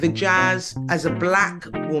The jazz, as a black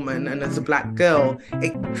woman and as a black girl,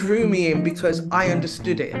 it drew me in because I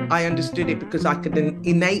understood it. I understood it because I could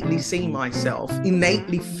innately see myself,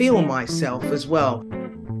 innately feel myself as well.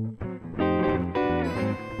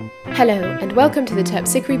 Hello and welcome to the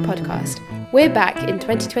Terpsichore podcast. We're back in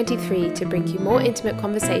 2023 to bring you more intimate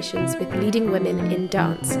conversations with leading women in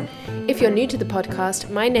dance. If you're new to the podcast,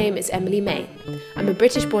 my name is Emily May. I'm a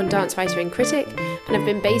British-born dance writer and critic, and I've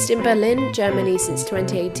been based in Berlin, Germany since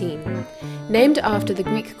 2018. Named after the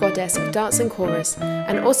Greek goddess of dance and chorus,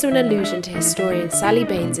 and also an allusion to historian Sally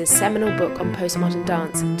Baines' seminal book on postmodern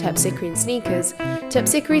dance, Terpsichore and Sneakers,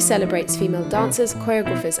 Terpsichore celebrates female dancers,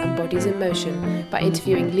 choreographers and bodies in motion by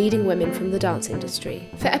interviewing leading women from the dance industry.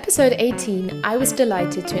 For episode 18, I was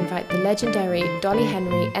delighted to invite the legendary Dollie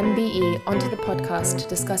Henry MBE onto the podcast to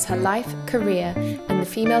discuss her life, career and the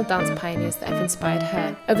female dance pioneers that have inspired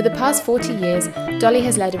her. Over the past 40 years, Dollie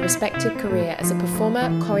has led a respected career as a performer,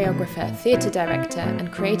 choreographer, theatre director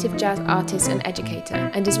and creative jazz artist and educator,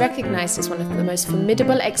 and is recognised as one of the most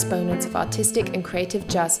formidable exponents of artistic and creative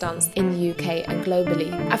jazz dance in the UK and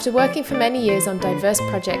globally. After working for many years on diverse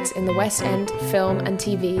projects in the West End, film and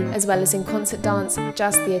TV, as well as in concert dance,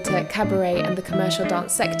 jazz theatre, cabaret and the commercial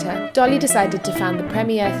dance sector, Dollie decided to found the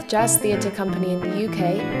premier jazz theatre company in the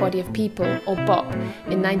UK, Body of People, or BOP,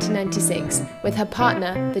 in 1996, with her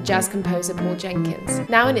partner, the jazz composer Paul Jenkins.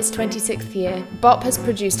 Now in its 26th year, BOP has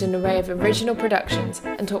produced an array of original productions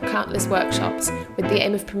and taught countless workshops with the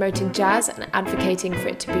aim of promoting jazz and advocating for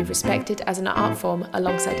it to be respected as an art form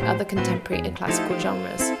alongside other contemporary and classical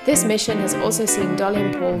genres. This mission has also seen Dollie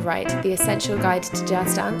and Paul write The Essential Guide to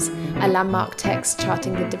Jazz Dance, a landmark text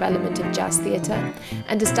charting the development of jazz theatre,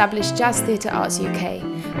 and established Jazz Theatre Arts UK,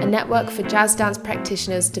 a network for jazz dance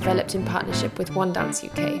practitioners developed in partnership with One Dance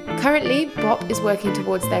UK. Currently, BOP is working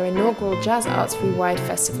towards their inaugural Jazz Arts Rewired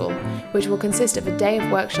festival, which will consist of a day of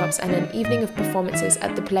workshops and an evening of performances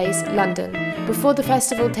at the Place, London. Before the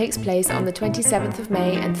festival takes place on the 27th of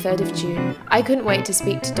May and 3rd of June, I couldn't wait to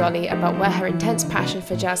speak to Dollie about where her intense passion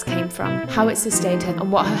for jazz came from, how it sustained her,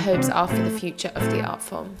 and what her hopes are for the future of the art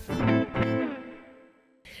form.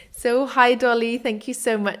 So, hi Dollie, thank you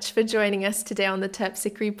so much for joining us today on the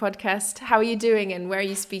Terpsichore podcast. How are you doing and where are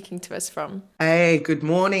you speaking to us from? Hey, good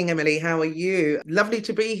morning, Emily. How are you? Lovely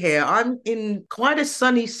to be here. I'm in quite a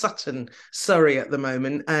sunny Sutton, Surrey at the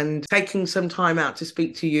moment, and taking some time out to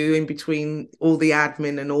speak to you in between all the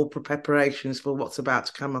admin and all preparations for what's about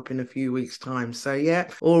to come up in a few weeks' time. So yeah,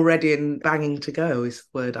 all ready and banging to go is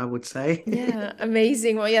the word I would say. Yeah,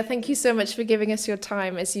 amazing. Well, yeah, thank you so much for giving us your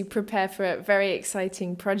time as you prepare for a very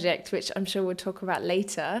exciting project, which I'm sure we'll talk about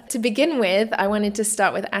later. To begin with, I wanted to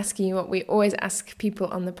start with asking you what we always ask people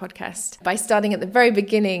on the podcast, by starting at the very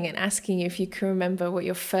beginning and asking you if you can remember what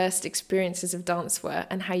your first experiences of dance were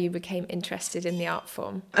and how you became interested in the art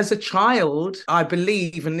form. As a child, I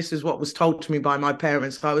believe, and this is what was told to me by my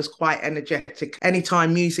parents, I was quite energetic.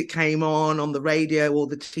 Anytime music came on the radio or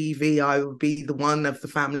the TV, I would be the one of the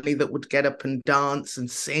family that would get up and dance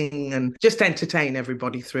and sing and just entertain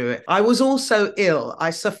everybody through it. I was also ill. I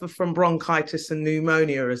suffered from bronchitis and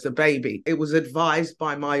pneumonia as a baby. It was advised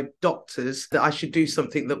by my doctors that I should do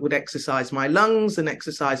something that would exercise my lungs and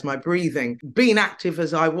exercise my breathing. Being active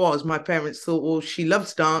as I was, my parents thought, well, she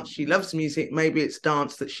loves dance, she loves music, maybe it's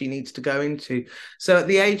dance that she needs to go into. So at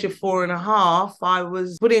the age of 4.5, I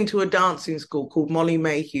was put into a dancing school called Molly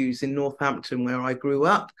Mayhew's in Northampton, where I grew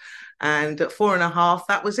up. And at 4.5,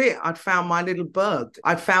 that was it. I'd found my little bug.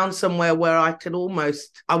 I'd found somewhere where I could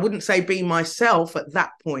almost, I wouldn't say be myself at that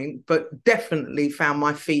point, but definitely found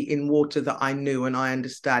my feet in water that I knew and I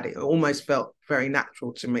understood. It almost felt very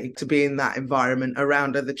natural to me to be in that environment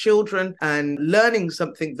around other children and learning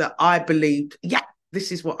something that I believed, yeah,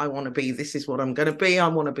 this is what I want to be. This is what I'm going to be. I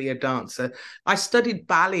want to be a dancer. I studied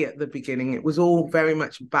ballet at the beginning. It was all very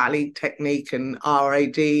much ballet technique and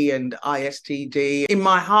RAD and ISTD. In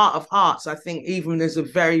my heart of hearts, I think even as a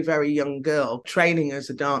very, very young girl training as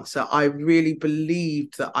a dancer, I really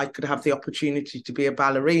believed that I could have the opportunity to be a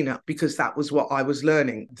ballerina because that was what I was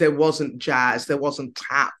learning. There wasn't jazz, there wasn't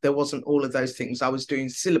tap, there wasn't all of those things. I was doing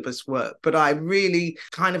syllabus work, but I really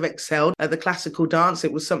kind of excelled at the classical dance.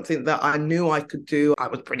 It was something that I knew I could do. I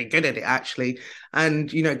was pretty good at it, actually.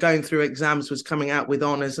 And, you know, going through exams was coming out with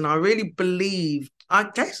honours. And I really believed, I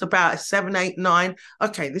guess about 7, 8, 9,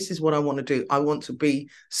 okay, this is what I want to do. I want to be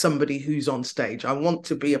somebody who's on stage. I want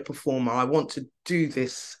to be a performer. I want to do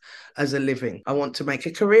this as a living. I want to make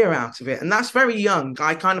a career out of it. And that's very young.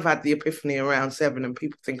 I kind of had the epiphany around 7, and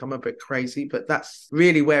people think I'm a bit crazy, but that's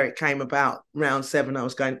really where it came about. Around 7, I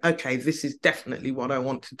was going, okay, this is definitely what I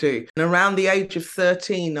want to do. And around the age of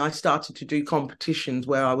 13, I started to do competitions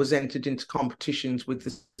where I was entered into competitions with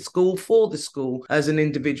the school, for the school, as an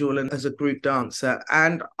individual and as a group dancer.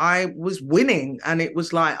 And I was winning. And it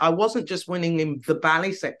was like, I wasn't just winning in the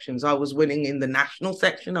ballet sections. I was winning in the national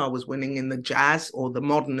section. I was winning in the jazz, or the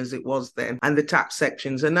modern as it was then, and the tap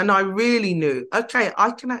sections. And then I really knew, okay,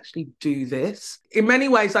 I can actually do this. In many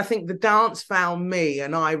ways, I think the dance found me,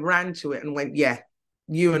 and I ran to it and went, yeah,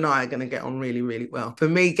 you and I are going to get on really, really well. For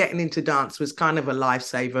me, getting into dance was kind of a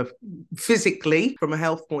lifesaver, physically, from a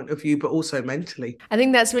health point of view, but also mentally. I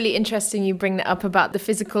think that's really interesting you bring that up about the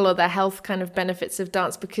physical or the health kind of benefits of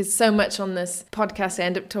dance, because so much on this podcast I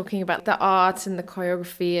end up talking about the art and the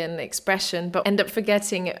choreography and the expression, but end up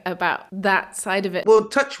forgetting about that side of it. Well,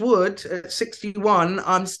 touch wood, at 61,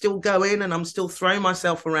 I'm still going and I'm still throwing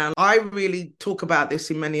myself around. I really talk about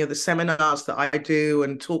this in many of the seminars that I do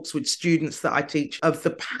and talks with students that I teach, of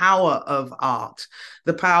the power of art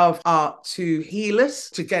to heal us,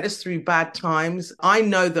 to get us through bad times. I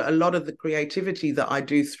know that a lot of the creativity that I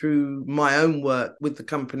do through my own work with the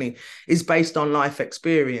company is based on life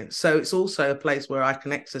experience. So it's also a place where I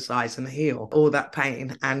can exercise and heal all that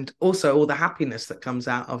pain, and also all the happiness that comes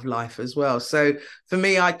out of life as well. So for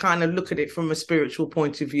me, I kind of look at it from a spiritual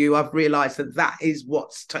point of view. I've realized that is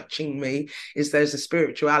what's touching me, is there's a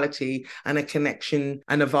spirituality and a connection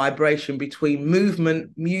and a vibration between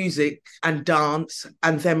movement, music and dance,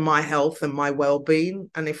 and then my health and my well-being.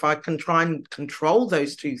 And if I can try and control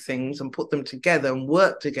those two things and put them together and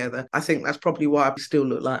work together, I think that's probably why I still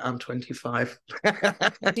look like I'm 25.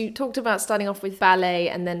 You talked about starting off with ballet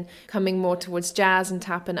and then coming more towards jazz and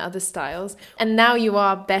tap and other styles. And now you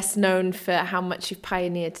are best known for how much you've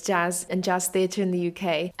pioneered jazz and jazz theatre in the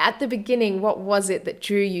UK. At the beginning, what was it that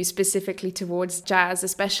drew you specifically towards jazz,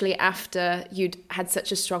 especially after you'd had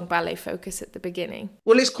such a strong ballet focus at the beginning?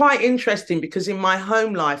 Well, it's quite interesting because in my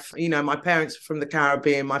home life, you know, my parents are from the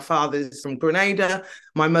Caribbean. My father's from Grenada.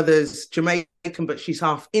 My mother's Jamaican, but she's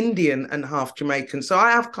half Indian and half Jamaican. So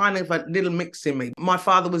I have kind of a little mix in me. My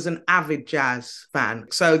father was an avid jazz fan.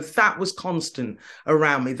 So that was constant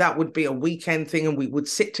around me. That would be a weekend thing. And we would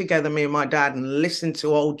sit together, me and my dad, and listen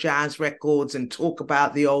to old jazz records and talk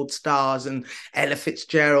about the old stars and Ella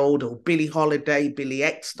Fitzgerald or Billie Holiday, Billy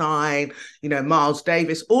Eckstine, you know, Miles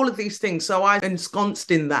Davis, all of these things. So I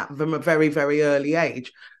ensconced in that from a very, very early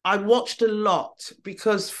age. I watched a lot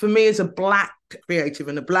because for me as a Black creative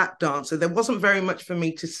and a Black dancer, there wasn't very much for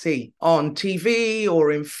me to see on TV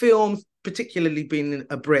or in film, particularly being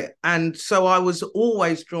a Brit. And so I was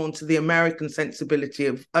always drawn to the American sensibility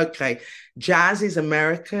of, okay, jazz is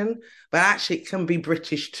American, but actually it can be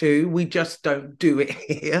British too. We just don't do it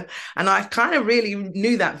here. And I kind of really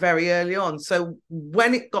knew that very early on. So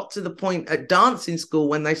when it got to the point at dancing school,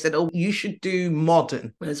 when they said, oh, you should do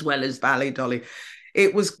modern as well as ballet, Dolly,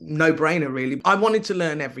 it was no-brainer, really. I wanted to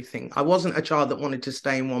learn everything. I wasn't a child that wanted to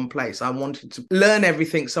stay in one place. I wanted to learn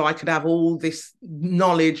everything so I could have all this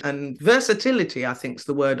knowledge and versatility, I think is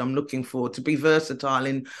the word I'm looking for, to be versatile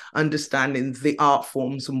in understanding the art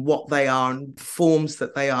forms and what they are and forms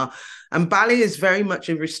that they are. And ballet is very much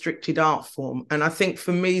a restricted art form. And I think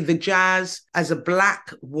for me, the jazz, as a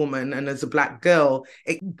Black woman and as a Black girl,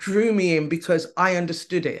 it drew me in because I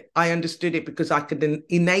understood it. I understood it because I could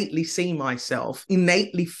innately see myself,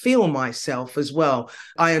 innately feel myself as well.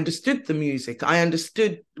 I understood the music. I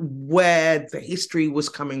understood where the history was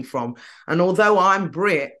coming from. And although I'm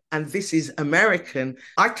Brit and this is American,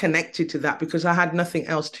 I connected to that because I had nothing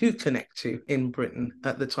else to connect to in Britain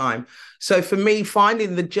at the time. So for me,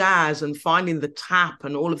 finding the jazz and finding the tap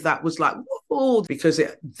and all of that was like, whoa, because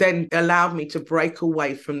it then allowed me to break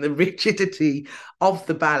away from the rigidity of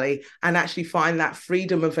the ballet and actually find that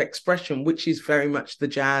freedom of expression, which is very much the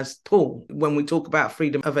jazz pull. When we talk about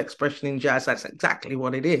freedom of expression in jazz, that's exactly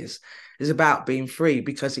what it is about being free,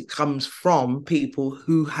 because it comes from people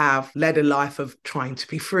who have led a life of trying to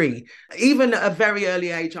be free. Even at a very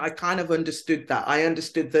early age, I kind of understood that. I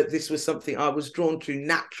understood that this was something I was drawn to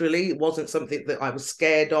naturally. It wasn't something that I was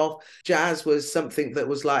scared of. Jazz was something that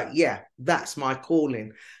was like, yeah, that's my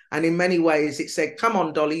calling. And in many ways, it said, come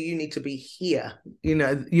on, Dollie, you need to be here. You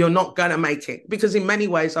know, you're not going to make it. Because in many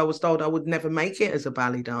ways, I was told I would never make it as a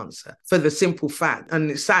ballet dancer for the simple fact.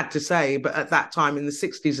 And it's sad to say, but at that time in the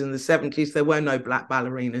 60s and the 70s, there were no black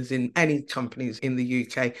ballerinas in any companies in the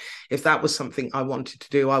UK. If that was something I wanted to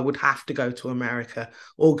do, I would have to go to America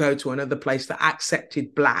or go to another place that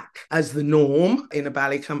accepted black as the norm in a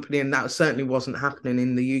ballet company. And that certainly wasn't happening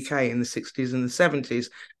in the UK in the 60s and the 70s.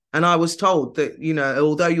 And I was told that, you know,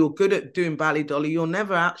 although you're good at doing ballet, Dollie, you're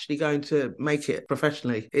never actually going to make it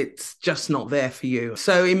professionally. It's just not there for you.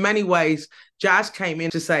 So in many ways, jazz came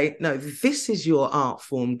in to say, no, this is your art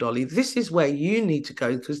form, Dollie. This is where you need to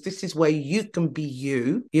go because this is where you can be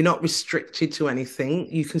you. You're not restricted to anything.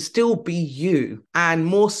 You can still be you. And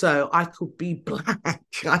more so, I could be black.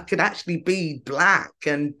 I could actually be black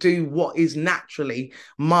and do what is naturally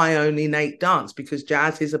my own innate dance because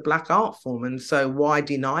jazz is a black art form. And so why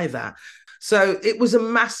deny that? So it was a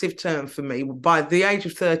massive turn for me. By the age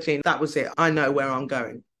of 13, that was it. I know where I'm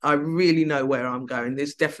going. I really know where I'm going.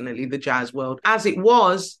 There's definitely the jazz world. As it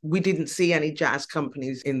was, we didn't see any jazz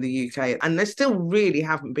companies in the UK. And there still really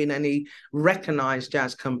haven't been any recognised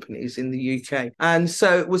jazz companies in the UK. And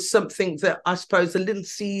so it was something that I suppose a little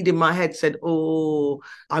seed in my head said, oh,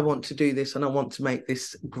 I want to do this and I want to make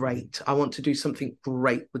this great. I want to do something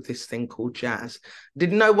great with this thing called jazz.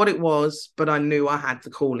 Didn't know what it was, but I knew I had the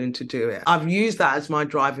calling to do it. I've used that as my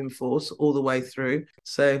driving force all the way through.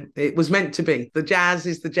 So it was meant to be. The jazz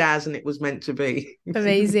is the jazz and it was meant to be.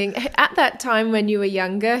 Amazing. At that time when you were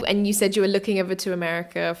younger and you said you were looking over to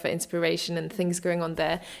America for inspiration and things going on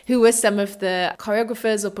there, who were some of the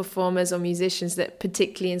choreographers or performers or musicians that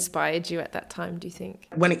particularly inspired you at that time, do you think?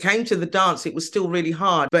 When it came to the dance, it was still really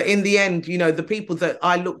hard. But in the end, you know, the people that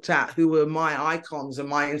I looked at who were my icons and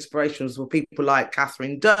my inspirations were people like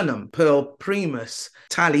Catherine Dunham, Pearl Primus,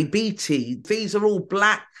 Tally Beattie. These are all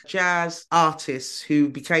black jazz artists who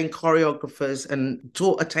became choreographers and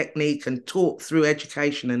taught a technique and taught through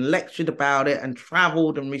education and lectured about it and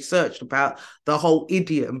traveled and researched about the whole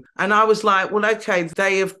idiom. And I was like, well, okay,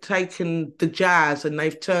 they have taken the jazz and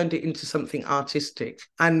they've turned it into something artistic.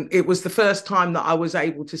 And it was the first time that I was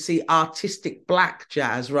able to see artistic black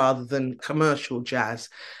jazz rather than commercial jazz.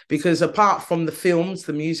 Because apart from the films,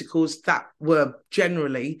 the musicals that were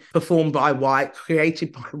generally performed by white,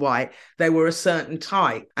 created by white, they were a certain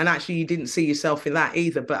type. And actually, you didn't see yourself in that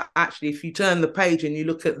either. But actually, if you turn the page and you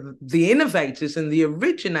look at the innovators and the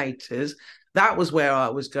originators, that was where I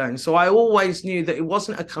was going. So I always knew that it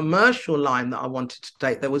wasn't a commercial line that I wanted to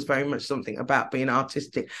take. There was very much something about being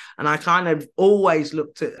artistic. And I kind of always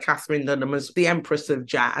looked at Catherine Dunham as the empress of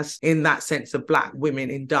jazz in that sense of black women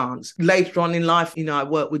in dance. Later on in life, you know, I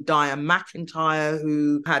worked with Diane McIntyre,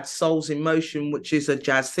 who had Souls in Motion, which is a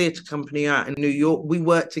jazz theatre company out in New York. We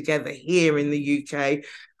worked together here in the UK.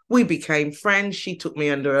 We became friends. She took me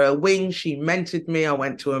under her wing. She mentored me. I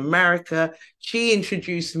went to America. She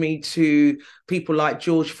introduced me to people like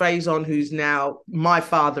George Faison, who's now my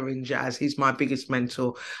father in jazz. He's my biggest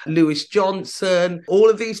mentor. Louis Johnson, all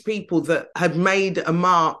of these people that had made a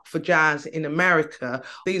mark for jazz in America.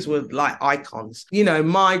 These were like icons. You know,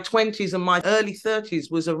 my 20s and my early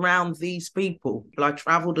 30s was around these people. I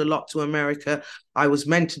traveled a lot to America. I was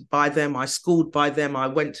mentored by them. I schooled by them. I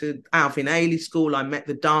went to Alvin Ailey School. I met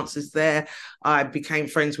the dancers there. I became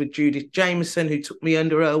friends with Judith Jameson, who took me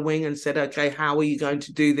under her wing and said, okay, how are you going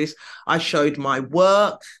to do this? I showed my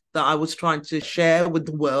work that I was trying to share with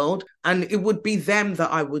the world, and it would be them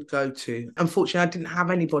that I would go to. Unfortunately, I didn't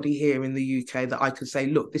have anybody here in the UK that I could say,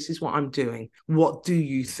 look, this is what I'm doing. What do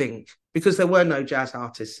you think? Because there were no jazz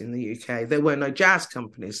artists in the UK. There were no jazz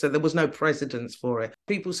companies, so there was no precedence for it.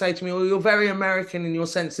 People say to me, well, you're very American in your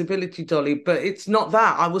sensibility, Dollie, but it's not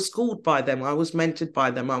that. I was schooled by them. I was mentored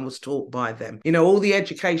by them. I was taught by them. You know, all the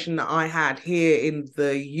education that I had here in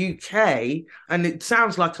the UK, and it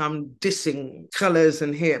sounds like I'm dissing colours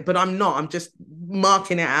and here, but I'm not. I'm just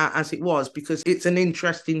marking it out as it was because it's an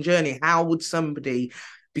interesting journey. How would somebody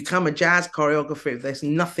become a jazz choreographer if there's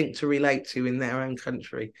nothing to relate to in their own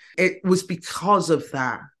country? It was because of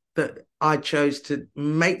that I chose to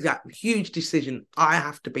make that huge decision. I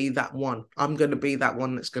have to be that one. I'm going to be that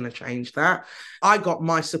one that's going to change that. I got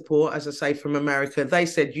my support, as I say, from America. They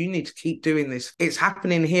said, you need to keep doing this. It's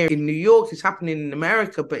happening here in New York. It's happening in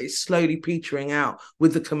America, but it's slowly petering out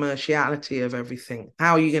with the commerciality of everything.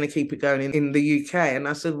 How are you going to keep it going in the UK? And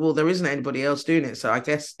I said, well, there isn't anybody else doing it. So I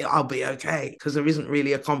guess I'll be okay because there isn't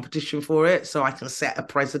really a competition for it. So I can set a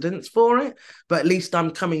precedence for it. But at least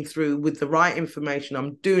I'm coming through with the right information.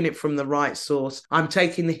 I'm doing it from the right source. I'm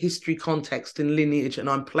taking the history, context and lineage and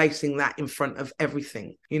I'm placing that in front of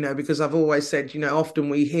everything, because I've always said, often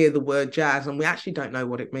we hear the word jazz and we actually don't know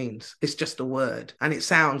what it means. It's just a word and it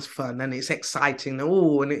sounds fun and it's exciting.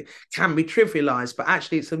 And it can be trivialized, but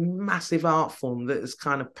actually it's a massive art form that has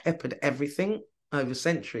kind of peppered everything over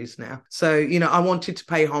centuries now. So, I wanted to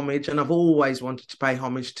pay homage, and I've always wanted to pay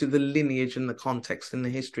homage to the lineage and the context and the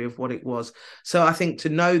history of what it was. So I think to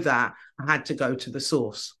know that, I had to go to the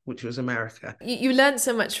source, which was America. You learned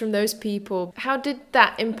so much from those people. How did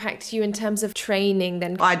that impact you in terms of training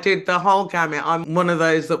then? I did the whole gamut. I'm one of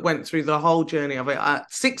those that went through the whole journey of it.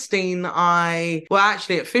 At 16,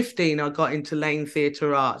 at 15, I got into Lane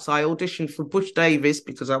Theatre Arts. I auditioned for Bush Davis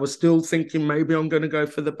because I was still thinking maybe I'm going to go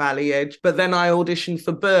for the ballet edge. But then I auditioned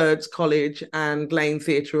for Birds College and Lane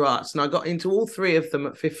Theatre Arts. And I got into all three of them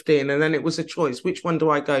at 15. And then it was a choice. Which one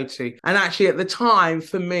do I go to? And actually at the time,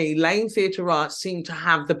 for me, Lane Theatre Arts seemed to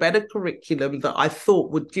have the better curriculum that I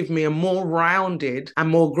thought would give me a more rounded and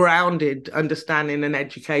more grounded understanding and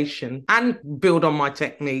education and build on my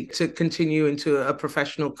technique to continue into a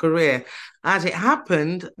professional career. As it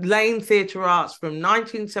happened, Lane Theatre Arts from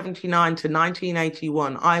 1979 to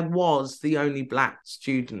 1981, I was the only Black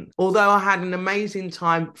student. Although I had an amazing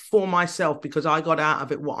time for myself because I got out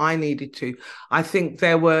of it what I needed to, I think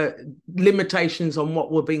there were limitations on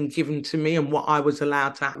what were being given to me and what I was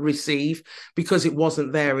allowed to receive because it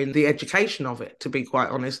wasn't there in the education of it, to be quite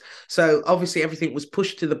honest. So obviously everything was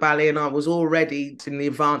pushed to the ballet and I was already in the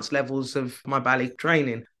advanced levels of my ballet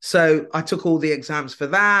training. So I took all the exams for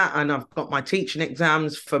that and I've got my teaching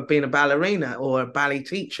exams for being a ballerina or a ballet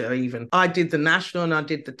teacher even. I did the national and I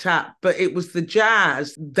did the tap, but it was the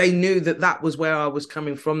jazz. They knew that was where I was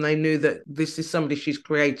coming from. They knew that this is somebody, she's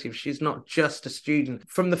creative. She's not just a student.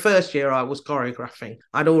 From the first year I was choreographing.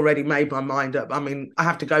 I'd already made my mind up. I mean, I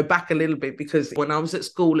have to go back a little bit because when I was at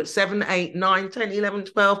school at 7, 8, 9, 10, 11,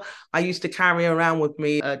 12, I used to carry around with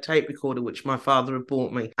me a tape recorder, which my father had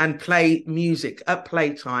bought me, and play music at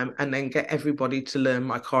playtime and then get everybody to learn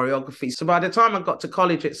my choreography. So by the time I got to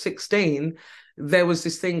college at 16, there was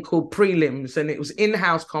this thing called prelims and it was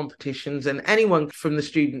in-house competitions and anyone from the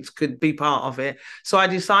students could be part of it. So I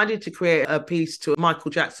decided to create a piece to Michael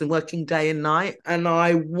Jackson, Working Day and Night, and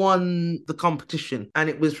I won the competition and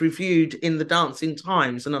it was reviewed in the Dancing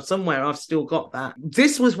Times and somewhere I've still got that.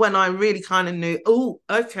 This was when I really kind of knew, oh,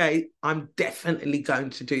 okay, I'm definitely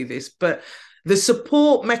going to do this. But the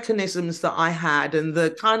support mechanisms that I had and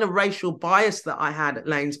the kind of racial bias that I had at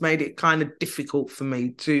Lanes made it kind of difficult for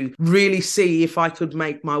me to really see if I could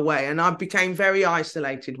make my way. And I became very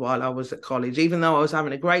isolated while I was at college. Even though I was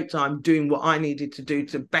having a great time doing what I needed to do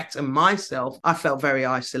to better myself, I felt very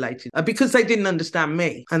isolated because they didn't understand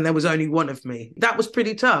me and there was only one of me. That was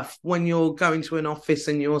pretty tough when you're going to an office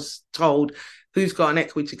and you're told who's got an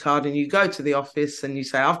equity card, and you go to the office and you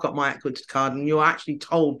say, I've got my equity card, and you're actually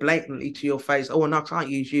told blatantly to your face, oh, and I can't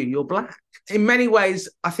use you, you're Black. In many ways,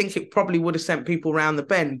 I think it probably would have sent people round the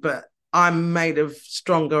bend, but I'm made of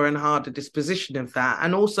stronger and harder disposition of that.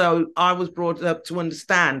 And also I was brought up to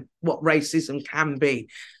understand what racism can be.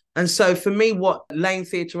 And so for me, what Lane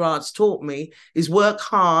Theatre Arts taught me is work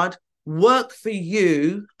hard, work for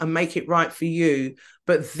you and make it right for you.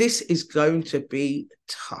 But this is going to be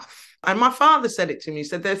tough. And my father said it to me. He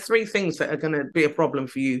said, there are 3 things that are going to be a problem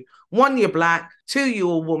for you. 1, you're Black. 2,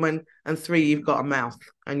 you're a woman. And 3, you've got a mouth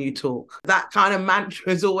and you talk. That kind of mantra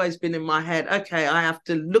has always been in my head. Okay, I have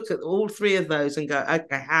to look at all 3 of those and go,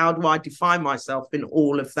 okay, how do I define myself in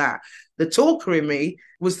all of that? The talker in me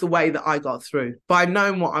was the way that I got through, by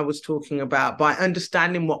knowing what I was talking about, by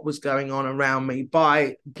understanding what was going on around me,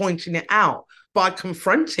 by pointing it out, by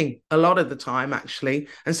confronting a lot of the time, actually,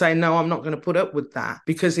 and saying, no, I'm not going to put up with that.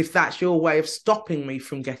 Because if that's your way of stopping me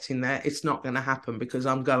from getting there, it's not going to happen because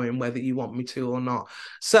I'm going whether you want me to or not.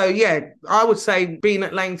 So, yeah, I would say being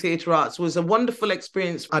at Lane Theatre Arts was a wonderful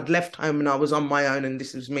experience. I'd left home and I was on my own and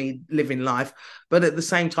this was me living life. But at the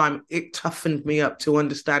same time, it toughened me up to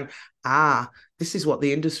understand, this is what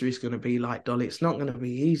the industry is going to be like, Dollie. It's not going to be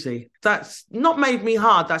easy. That's not made me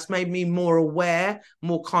hard. That's made me more aware,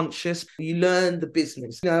 more conscious. You learn the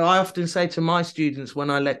business. I often say to my students when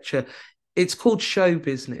I lecture, it's called show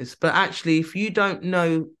business. But actually, if you don't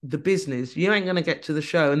know the business, you ain't going to get to the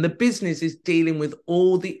show. And the business is dealing with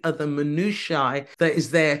all the other minutiae that is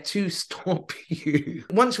there to stop you.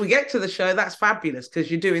 Once we get to the show, that's fabulous because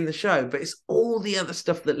you're doing the show. But it's all the other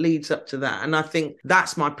stuff that leads up to that. And I think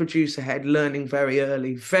that's my producer head learning very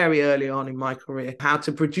early on in my career, how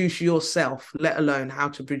to produce yourself, let alone how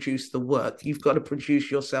to produce the work. You've got to produce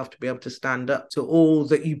yourself to be able to stand up to all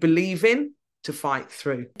that you believe in to fight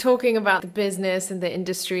through. Talking about the business and the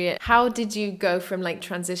industry, how did you go from like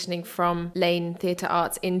transitioning from Lane Theatre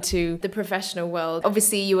Arts into the professional world?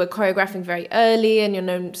 Obviously, you were choreographing very early and you're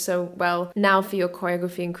known so well now for your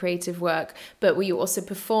choreography and creative work, but were you also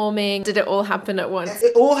performing? Did it all happen at once?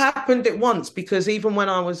 It all happened at once, because even when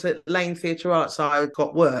I was at Lane Theatre Arts, I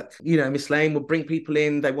got work. You know, Miss Lane would bring people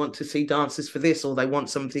in, they want to see dancers for this, or they want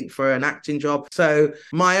something for an acting job. So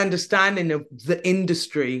my understanding of the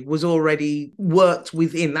industry was already worked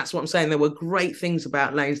within. That's what I'm saying. There were great things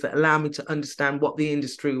about Lanes that allowed me to understand what the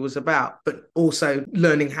industry was about, but also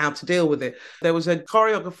learning how to deal with it. There was a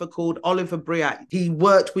choreographer called Oliver Briac. He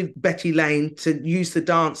worked with Betty Lane to use the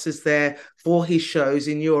dancers there for his shows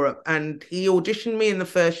in Europe. And he auditioned me in the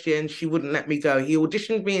first year and she wouldn't let me go. He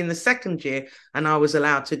auditioned me in the second year and I was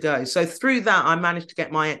allowed to go. So through that, I managed to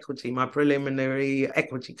get my equity, my preliminary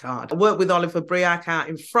equity card. I worked with Oliver Briac out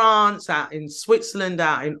in France, out in Switzerland,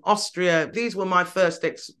 out in Austria. These were my first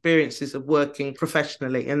experiences of working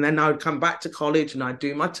professionally. And then I would come back to college and I'd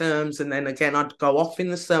do my terms. And then again, I'd go off in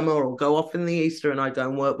the summer or go off in the Easter and I'd go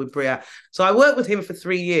and work with Briac. So I worked with him for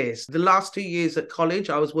 3 years. The last 2 years at college,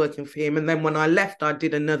 I was working for him. And then when I left, I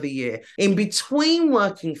did another year. In between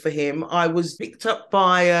working for him, I was picked up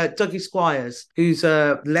by Dougie Squires, who's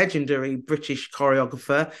a legendary British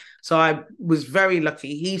choreographer. So I was very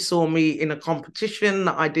lucky. He saw me in a competition.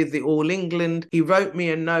 I did the All England. He wrote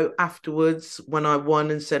me a note afterwards when I won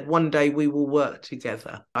and said, one day we will work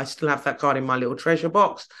together. I still have that card in my little treasure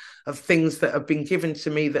box of things that have been given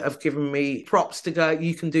to me that have given me props to go,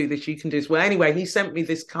 you can do this, you can do this. Well, anyway, he sent me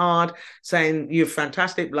this card saying, you're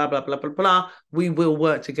fantastic, blah, blah, blah, blah, blah. We will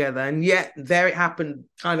work together. And yet there it happened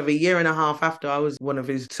kind of a year and a half after I was one of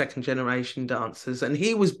his second generation dancers. And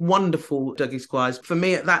he was wonderful, Dougie Squires. For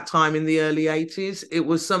me at that time in the early 80s, it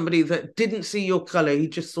was somebody that didn't see your colour. He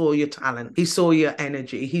just saw your talent. He saw your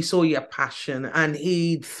energy. He saw your passion and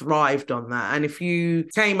he thrived on that. And if you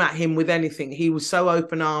came at him with anything, he was so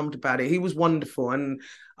open-armed about it. He was wonderful. And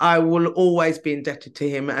I will always be indebted to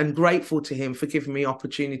him and grateful to him for giving me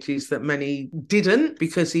opportunities that many didn't,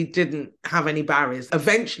 because he didn't have any barriers.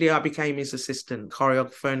 Eventually, I became his assistant,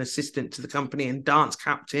 choreographer and assistant to the company and dance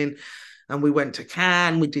captain. And we went to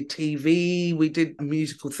Cannes, we did TV, we did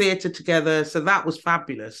musical theatre together. So that was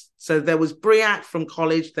fabulous. So there was Briac from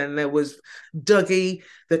college, then there was Dougie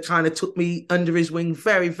that kind of took me under his wing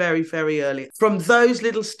very, very, very early. From those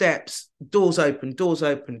little steps, doors opened.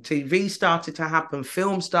 TV started to happen,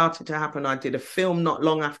 film started to happen. I did a film not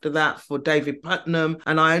long after that for David Putnam,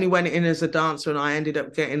 and I only went in as a dancer, and I ended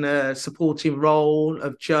up getting a supporting role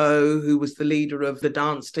of Joe, who was the leader of the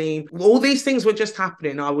dance team. All these things were just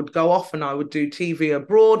happening. I would go off and I would do TV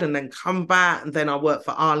abroad and then come back, and then I worked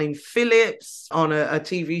for Arlene Phillips on a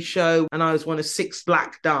TV show, and I was one of 6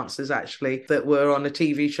 black dancers actually that were on a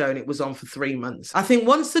TV show, and it was on for 3 months. I think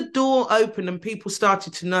once the door opened and people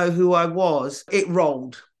started to know who I was, it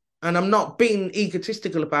rolled. And I'm not being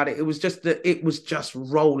egotistical about it. It was just that it was just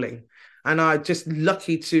rolling. And I'm just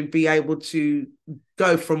lucky to be able to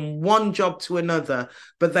go from one job to another,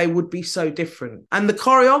 but they would be so different. And the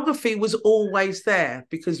choreography was always there,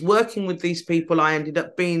 because working with these people, I ended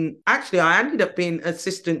up being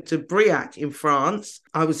assistant to Briac in France.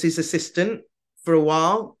 I was his assistant for a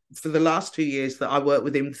while, for the last 2 years that I worked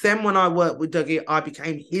with him. Then when I worked with Dougie, I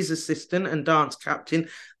became his assistant and dance captain.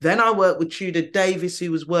 Then I worked with Tudor Davis,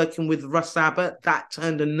 who was working with Russ Abbott. That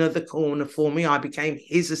turned another corner for me. I became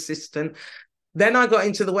his assistant. Then I got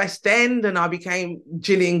into the West End and I became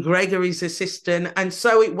Gillian Gregory's assistant. And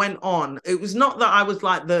so it went on. It was not that I was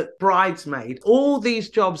like the bridesmaid. All these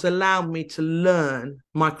jobs allowed me to learn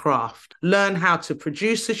my craft, learn how to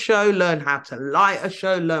produce a show, learn how to light a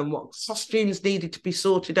show, learn what costumes needed to be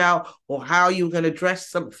sorted out, or how you were going to dress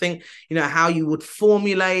something, you know, how you would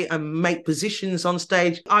formulate and make positions on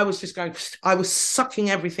stage. I was sucking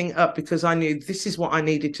everything up because I knew this is what I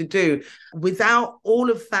needed to do. Without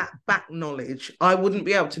all of that back knowledge, I wouldn't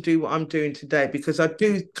be able to do what I'm doing today, because I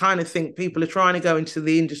do kind of think people are trying to go into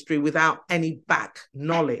the industry without any back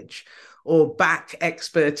knowledge or back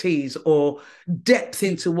expertise or depth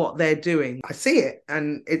into what they're doing. I see it,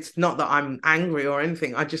 and it's not that I'm angry or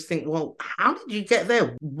anything. I just think, well, how did you get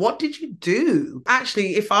there? What did you do?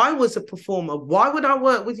 Actually, if I was a performer, why would I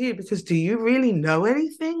work with you? Because do you really know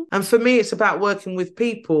anything? And for me, it's about working with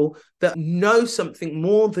people that know something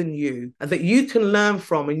more than you and that you can learn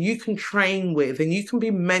from and you can train with and you can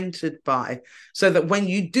be mentored by, so that when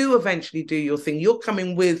you do eventually do your thing, you're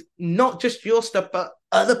coming with not just your stuff, but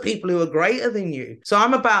other people who are greater than you. So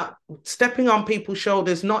I'm about stepping on people's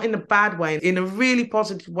shoulders, not in a bad way, in a really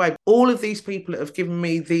positive way. All of these people that have given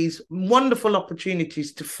me these wonderful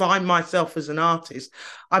opportunities to find myself as an artist,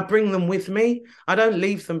 I bring them with me. I don't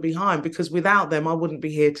leave them behind, because without them, I wouldn't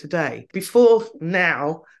be here today. Before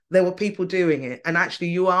now, there were people doing it, and actually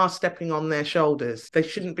you are stepping on their shoulders. They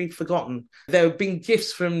shouldn't be forgotten. There have been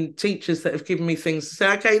gifts from teachers that have given me things to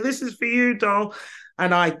say, okay, this is for you, doll.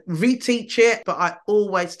 And I reteach it, but I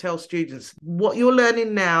always tell students, what you're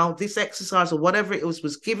learning now, this exercise or whatever it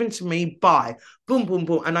was given to me by boom, boom,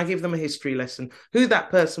 boom. And I give them a history lesson, who that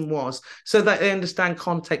person was, so that they understand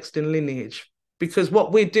context and lineage. Because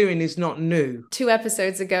what we're doing is not new. 2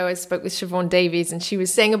 episodes ago, I spoke with Siobhan Davies, and she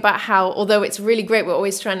was saying about how, although it's really great, we're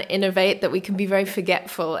always trying to innovate, that we can be very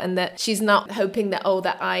forgetful, and that she's not hoping that,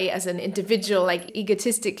 that I as an individual, like,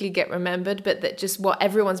 egotistically get remembered, but that just what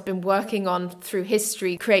everyone's been working on through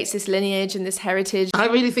history creates this lineage and this heritage. I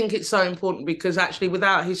really think it's so important, because actually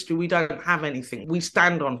without history, we don't have anything. We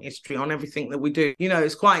stand on history, on everything that we do. You know,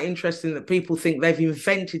 it's quite interesting that people think they've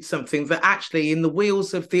invented something that actually in the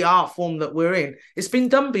wheels of the art form that we're in, it's been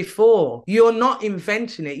done before. You're not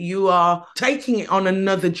inventing it. You are taking it on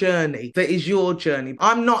another journey that is your journey.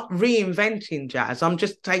 I'm not reinventing jazz. I'm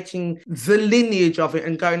just taking the lineage of it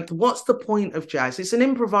and going, what's the point of jazz? It's an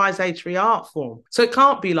improvisatory art form. So it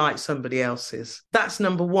can't be like somebody else's. That's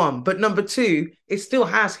number one. But number two, it still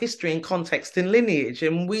has history and context and lineage.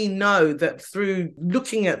 And we know that through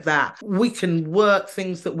looking at that, we can work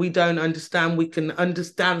things that we don't understand. We can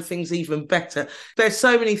understand things even better. There's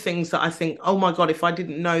so many things that I think, oh my God, if I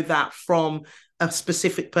didn't know that from a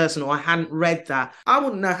specific person, or I hadn't read that, I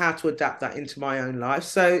wouldn't know how to adapt that into my own life.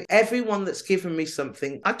 So everyone that's given me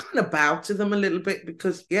something, I kind of bow to them a little bit,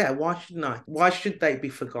 because why shouldn't I? Why should they be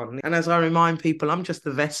forgotten? And as I remind people, I'm just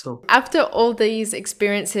the vessel. After all these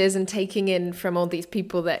experiences and taking in from all these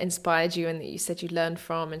people that inspired you and that you said you learned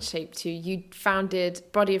from and shaped you, you founded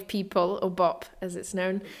Body of People, or BOP as it's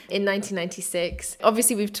known, in 1996.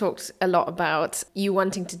 Obviously, we've talked a lot about you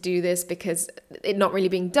wanting to do this because it not really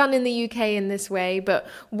being done in the UK in this way, but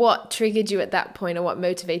what triggered you at that point, or what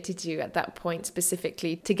motivated you at that point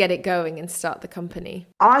specifically to get it going and start the company?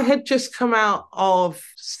 I had just come out of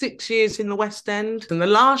 6 years in the West End, and the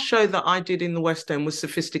last show that I did in the West End was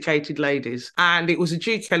Sophisticated Ladies, and it was a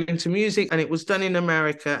Duke Ellington music, and it was done in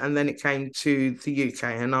America, and then it came to the UK,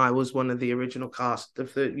 and I was one of the original cast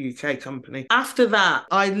of the UK company. After that,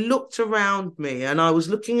 I looked around me, and I was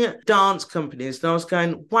looking at dance companies, and I was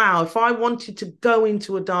going, wow, if I wanted to go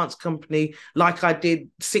into a dance company like I did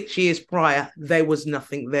 6 years prior, there was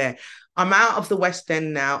nothing there. I'm out of the West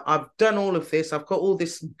End now. I've done all of this. I've got all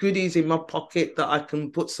this goodies in my pocket that I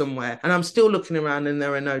can put somewhere. And I'm still looking around and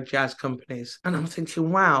there are no jazz companies. And I'm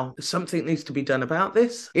thinking, wow, something needs to be done about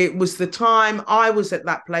this. It was the time I was at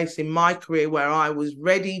that place in my career where I was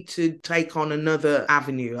ready to take on another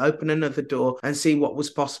avenue, open another door and see what was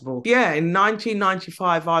possible. Yeah, in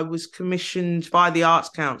 1995, I was commissioned by the Arts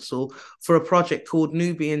Council for a project called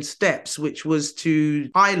Nubian Steps, which was to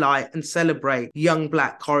highlight and celebrate young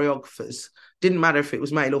Black choreographers. Didn't matter if it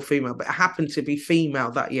was male or female, but it happened to be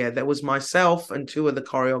female that year. There was myself and 2 other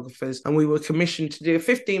choreographers, and we were commissioned to do a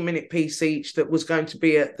 15-minute piece each that was going to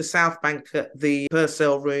be at the South Bank at the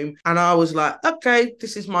Purcell Room. And I was like, okay,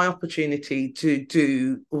 this is my opportunity to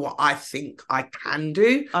do what I think I can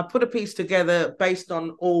do. I put a piece together based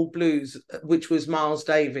on All Blues, which was Miles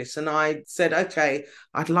Davis. And I said, okay,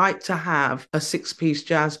 I'd like to have a 6-piece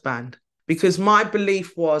jazz band. Because my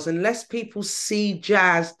belief was, unless people see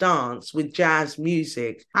jazz dance with jazz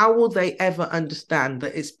music, how will they ever understand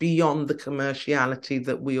that it's beyond the commerciality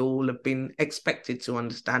that we all have been expected to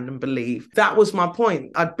understand and believe? That was my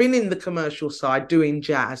point. I'd been in the commercial side doing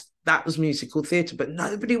jazz. That was musical theatre, but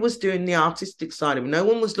nobody was doing the artistic side of it. No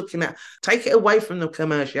one was looking at, take it away from the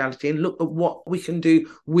commerciality and look at what we can do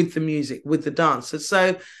with the music, with the dance. And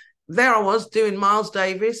so there I was doing Miles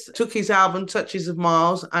Davis, took his album Touches of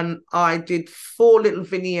Miles, and I did 4 little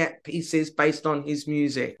vignette pieces based on his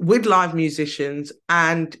music with live musicians,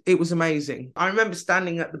 and it was amazing. I remember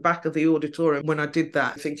standing at the back of the auditorium when I did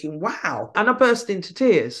that thinking, wow, and I burst into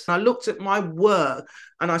tears. I looked at my work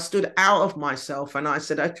and I stood out of myself and I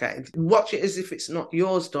said, okay, watch it as if it's not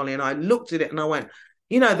yours, Dollie. And I looked at it and I went,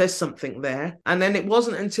 you know, there's something there. And then it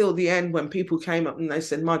wasn't until the end when people came up and they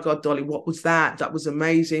said, my God, Dollie, what was that? That was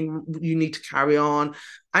amazing. You need to carry on.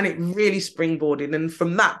 And it really springboarded. And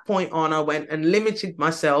from that point on, I went and limited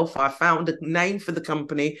myself. I found a name for the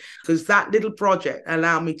company because that little project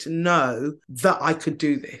allowed me to know that I could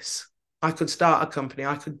do this. I could start a company,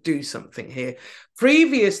 I could do something here.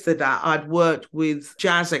 Previous to that, I'd worked with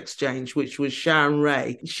Jazz Exchange, which was Sharon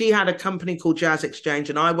Ray. She had a company called Jazz Exchange,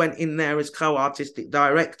 and I went in there as co-artistic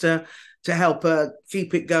director to help her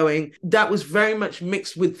keep it going. That was very much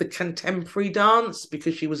mixed with the contemporary dance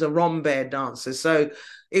because she was a rhombare dancer. So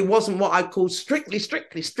it wasn't what I call strictly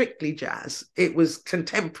jazz. It was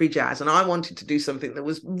contemporary jazz. And I wanted to do something that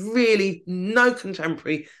was really no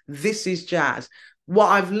contemporary. This is jazz. What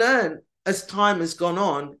I've learned as time has gone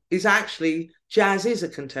on is actually jazz is a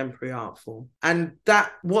contemporary art form. And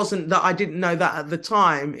that wasn't that I didn't know that at the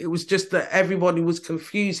time. It was just that everybody was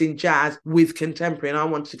confusing jazz with contemporary. And I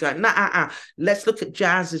wanted to go, let's look at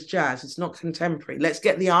jazz as jazz. It's not contemporary. Let's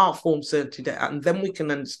get the art form sorted out. And then we can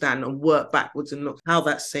understand and work backwards and look how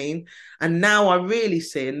that's seen. And now I really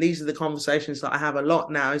see, and these are the conversations that I have a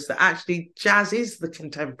lot now, is that actually jazz is the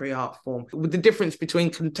contemporary art form. With the difference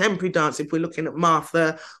between contemporary dance, if we're looking at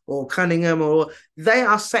Martha or Cunningham, or they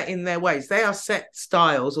are set in their ways. They are set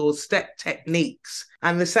styles or set techniques.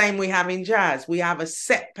 And the same we have in jazz. We have a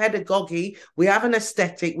set pedagogy, we have an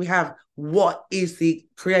aesthetic, we have what is the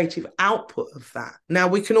creative output of that. Now,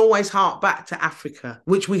 we can always hark back to Africa,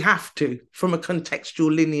 which we have to from a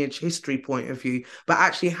contextual lineage history point of view. But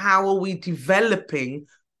actually, how are we developing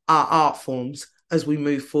our art forms as we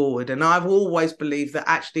move forward? And I've always believed that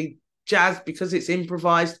actually jazz, because it's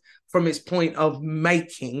improvised from its point of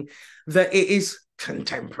making, that it is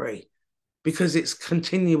contemporary because it's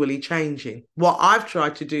continually changing. What I've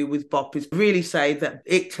tried to do with BOP is really say that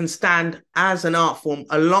it can stand as an art form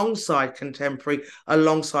alongside contemporary,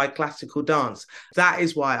 alongside classical dance. That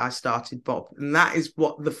is why I started BOP. And that is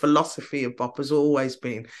what the philosophy of BOP has always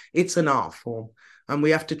been. It's an art form. And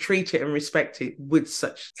we have to treat it and respect it with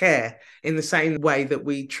such care in the same way that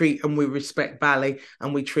we treat and we respect ballet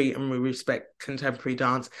and we treat and we respect contemporary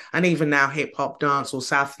dance. And even now hip hop dance or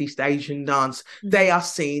Southeast Asian dance, they are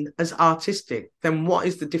seen as artistic. Then what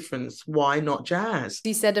is the difference? Why not jazz?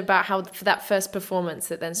 You said about how for that first performance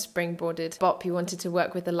that then springboarded BOP, you wanted to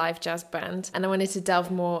work with a live jazz band. And I wanted to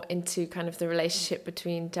delve more into kind of the relationship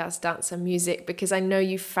between jazz dance and music, because I know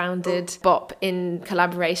you founded BOP in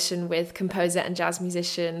collaboration with composer and jazz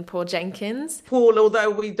musician Paul Jenkins. Paul,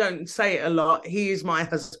 although we don't say it a lot, he is my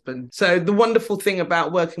husband. So the wonderful thing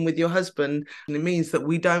about working with your husband, it means that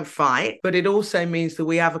we don't fight, but it also means that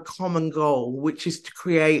we have a common goal, which is to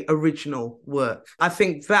create original work. I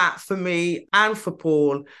think that for me and for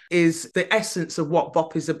Paul is the essence of what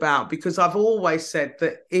BOP is about, because I've always said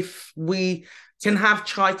that if we can have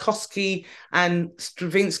Tchaikovsky and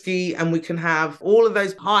Stravinsky, and we can have all of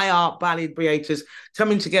those high art ballet creators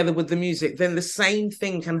coming together with the music, then the same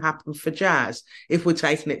thing can happen for jazz if we're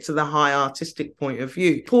taking it to the high artistic point of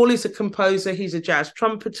view. Paul is a composer, he's a jazz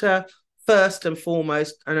trumpeter, first and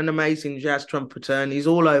foremost, and an amazing jazz trumpeter, and he's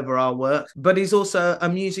all over our work. But he's also a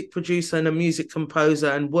music producer and a music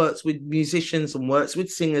composer and works with musicians and works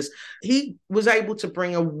with singers. He was able to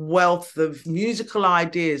bring a wealth of musical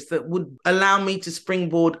ideas that would allow me to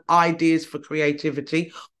springboard ideas for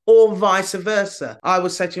creativity, or vice versa. I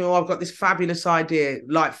would say to him, I've got this fabulous idea,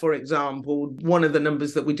 like, for example, one of the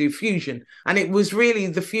numbers that we do, fusion. And it was really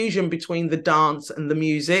the fusion between the dance and the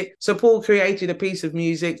music. So Paul created a piece of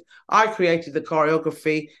music. I created the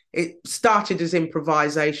choreography. It started as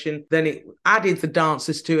improvisation, then it added the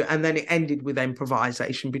dancers to it, and then it ended with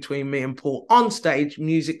improvisation between me and Paul on stage,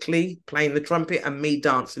 musically, playing the trumpet and me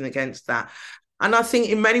dancing against that. And I think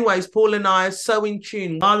in many ways, Paul and I are so in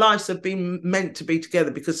tune. Our lives have been meant to be together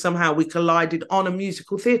because somehow we collided on a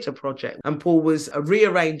musical theatre project. And Paul was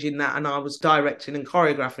rearranging that and I was directing and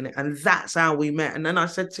choreographing it. And that's how we met. And then I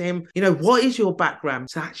said to him, you know, what is your background?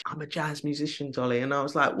 So actually, I'm a jazz musician, Dollie. And I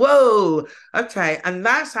was like, whoa, okay. And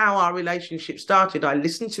that's how our relationship started. I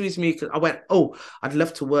listened to his music. I went, oh, I'd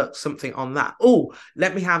love to work something on that. Oh,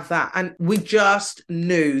 let me have that. And we just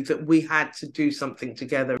knew that we had to do something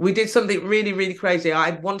together. We did something really, really crazy.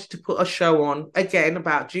 I wanted to put a show on again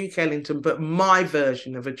about Duke Ellington, but my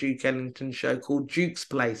version of a Duke Ellington show called Duke's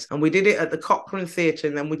Place. And we did it at the Cochrane Theatre,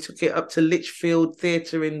 and then we took it up to Lichfield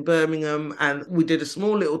Theatre in Birmingham, and we did a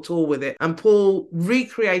small little tour with it. And Paul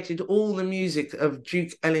recreated all the music of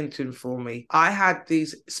Duke Ellington for me. I had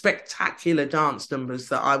these spectacular dance numbers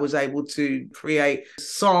that I was able to create,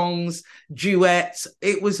 songs, duets.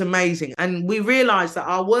 It was amazing. And we realized that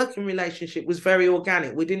our working relationship was very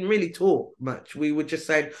organic. We didn't really talk much. We would just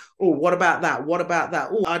say, oh, what about that? What about that?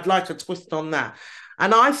 Oh, I'd like a twist on that.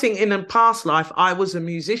 And I think in a past life, I was a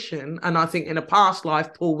musician. And I think in a past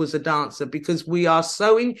life, Paul was a dancer, because we are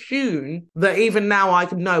so in tune that even now I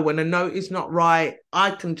can know when a note is not right.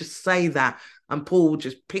 I can just say that. And Paul will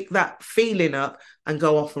just pick that feeling up and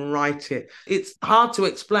go off and write it. It's hard to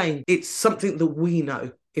explain. It's something that we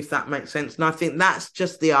know, if that makes sense. And I think that's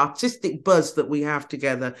just the artistic buzz that we have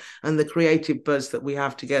together and the creative buzz that we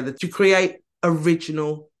have together to create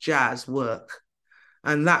original jazz work.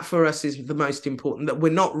 And that for us is the most important, that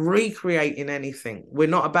we're not recreating anything. We're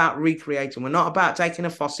not about recreating. We're not about taking a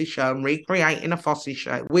Fosse show and recreating a Fosse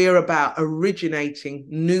show. We're about originating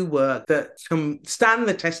new work that can stand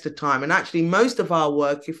the test of time. And actually, most of our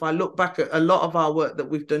work, if I look back at a lot of our work that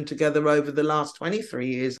we've done together over the last 23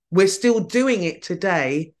 years, we're still doing it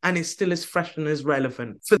today, and it's still as fresh and as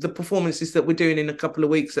relevant. For the performances that we're doing in a couple of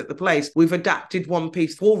weeks at the place, we've adapted one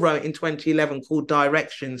piece Paul wrote in 2011 called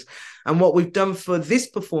Directions. And what we've done for this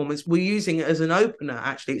performance, we're using it as an opener,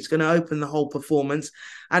 actually. It's going to open the whole performance.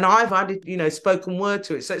 And I've added, spoken word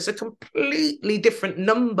to it. So it's a completely different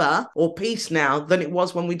number or piece now than it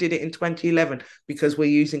was when we did it in 2011, because we're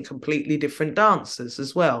using completely different dancers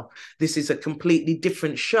as well. This is a completely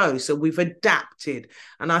different show. So we've adapted.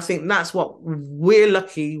 And I think that's what we're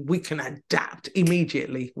lucky we can adapt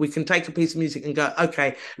immediately. We can take a piece of music and go,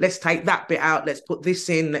 okay, let's take that bit out. Let's put this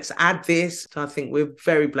in. Let's add this. So I think we're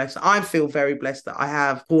very blessed. I feel very blessed that I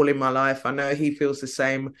have Paul in my life. I know he feels the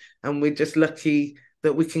same. And we're just lucky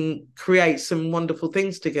that we can create some wonderful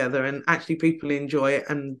things together, and actually people enjoy it,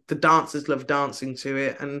 and the dancers love dancing to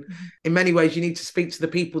it. And in many ways, you need to speak to the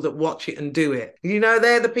people that watch it and do it.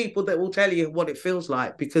 They're the people that will tell you what it feels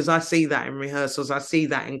like, because I see that in rehearsals, I see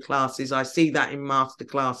that in classes, I see that in master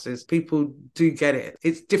classes. People do get it.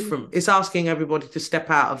 It's different. It's asking everybody to step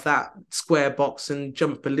out of that square box and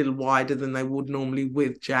jump a little wider than they would normally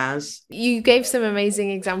with jazz. You gave some amazing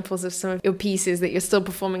examples of some of your pieces that you're still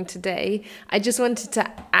performing today. I just wanted to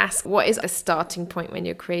ask, what is a starting point when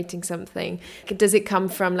you're creating something? Does it come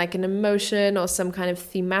from like an emotion or some kind of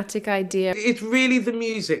thematic idea? It's really the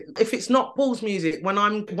music. If it's not Paul's music, when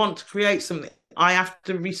I want to create something, I have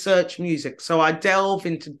to research music. So I delve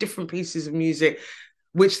into different pieces of music,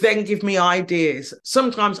 which then give me ideas.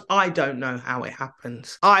 Sometimes I don't know how it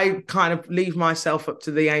happens. I kind of leave myself up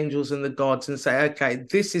to the angels and the gods and say, okay,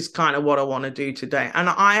 this is kind of what I want to do today. And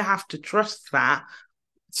I have to trust that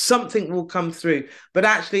something will come through. But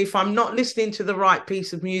actually, if I'm not listening to the right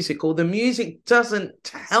piece of music, or the music doesn't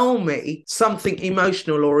tell me something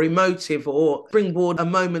emotional or emotive, or bring forward a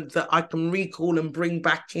moment that I can recall and bring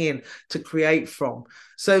back in to create from.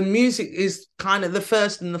 So music is kind of the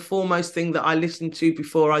first and the foremost thing that I listen to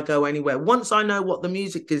before I go anywhere. Once I know what the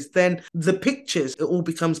music is, then the pictures, it all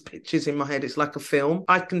becomes pictures in my head. It's like a film.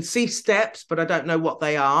 I can see steps, but I don't know what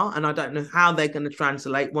they are, and I don't know how they're going to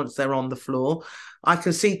translate once they're on the floor. I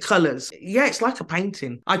can see colours. Yeah, it's like a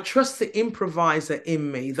painting. I trust the improviser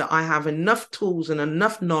in me, that I have enough tools and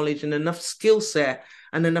enough knowledge and enough skill set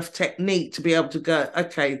and enough technique to be able to go,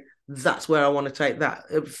 okay, that's where I want to take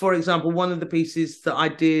that. For example, one of the pieces that I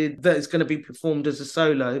did that is going to be performed as a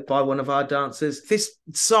solo by one of our dancers, this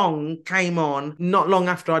song came on not long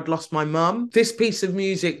after I'd lost my mum. This piece of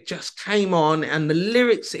music just came on, and the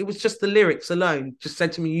lyrics, it was just the lyrics alone, just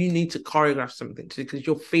said to me, you need to choreograph something because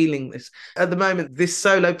you're feeling this. At the moment, this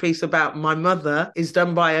solo piece about my mother is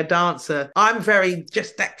done by a dancer. I'm very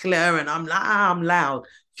gesticular and I'm loud.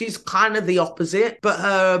 She's kind of the opposite, but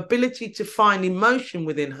her ability to find emotion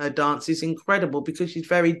within her dance is incredible, because she's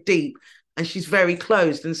very deep and she's very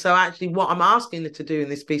closed. And so actually what I'm asking her to do in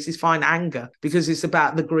this piece is find anger, because it's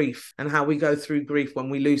about the grief and how we go through grief when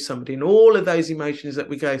we lose somebody and all of those emotions that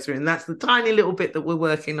we go through. And that's the tiny little bit that we're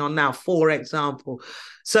working on now, for example.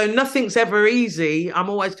 So nothing's ever easy. I'm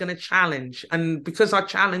always going to challenge. And because I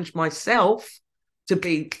challenge myself to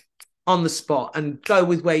be on the spot and go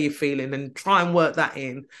with where you're feeling and try and work that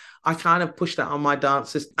in, I kind of push that on my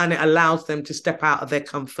dancers, and it allows them to step out of their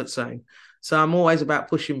comfort zone. So I'm always about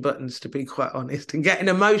pushing buttons, to be quite honest, and getting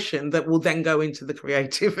emotion that will then go into the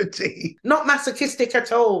creativity. Not masochistic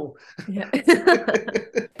at all. Yeah.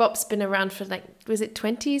 BOP's been around for was it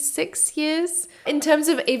 26 years? In terms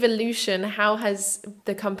of evolution, how has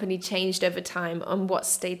the company changed over time, and what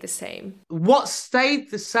stayed the same? What stayed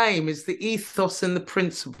the same is the ethos and the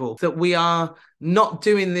principle that we are not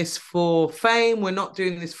doing this for fame. We're not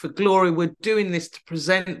doing this for glory. We're doing this to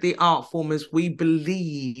present the art form as we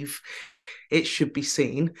believe it should be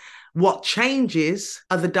seen. What changes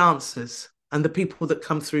are the dancers and the people that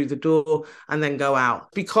come through the door and then go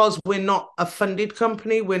out. Because we're not a funded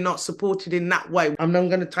company, we're not supported in that way. I'm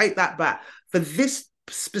going to take that back. For this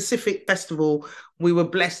specific festival, we were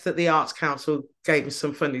blessed that the Arts Council gave us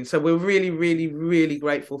some funding. So we're really, really, really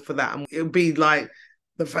grateful for that. And it'll be like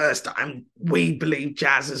the first time we believe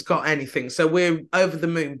jazz has got anything. So we're over the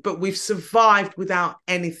moon, but we've survived without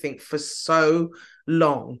anything for so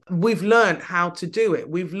long. We've learned how to do it.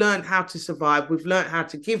 We've learned how to survive. We've learned how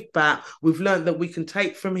to give back. We've learned that we can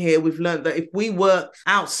take from here. We've learned that if we work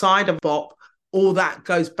outside of BOP, all that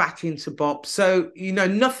goes back into BOP. So,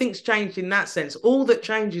 nothing's changed in that sense. All that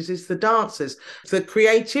changes is the dancers. The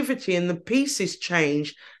creativity and the pieces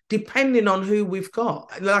change depending on who we've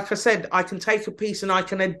got. Like I said, I can take a piece and I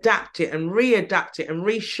can adapt it and readapt it and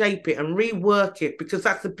reshape it and rework it, because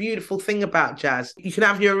that's the beautiful thing about jazz. You can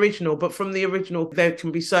have your original, but from the original, there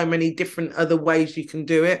can be so many different other ways you can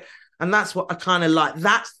do it. And that's what I kind of like.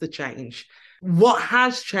 That's the change. What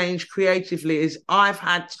has changed creatively is I've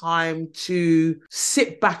had time to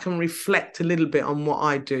sit back and reflect a little bit on what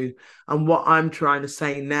I do and what I'm trying to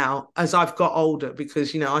say now as I've got older,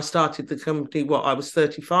 because, I started the company, I was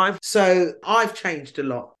 35. So I've changed a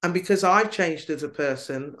lot. And because I've changed as a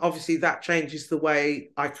person, obviously that changes the way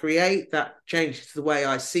I create, that changes the way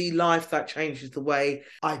I see life, that changes the way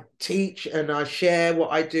I teach and I share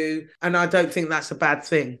what I do. And I don't think that's a bad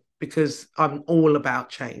thing, because I'm all about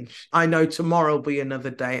change. I know tomorrow will be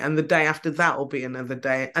another day, and the day after that will be another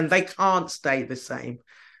day, and they can't stay the same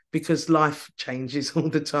because life changes all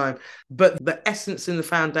the time. But the essence and the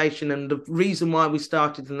foundation and the reason why we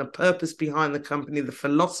started and the purpose behind the company, the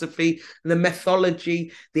philosophy, the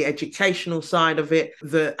methodology, the educational side of it,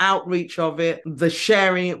 the outreach of it, the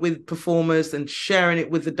sharing it with performers and sharing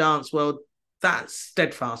it with the dance world, that's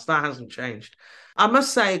steadfast. That hasn't changed. I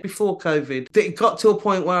must say, before COVID, it got to a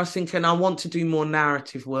point where I was thinking I want to do more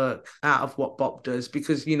narrative work out of what BOP does,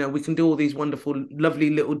 because, we can do all these wonderful, lovely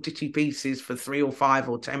little ditty pieces for 3 or 5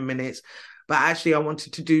 or 10 minutes. But actually, I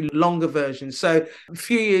wanted to do longer versions. So a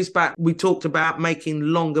few years back, we talked about making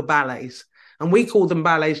longer ballets. And we call them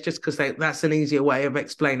ballets just because that's an easier way of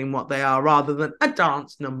explaining what they are rather than a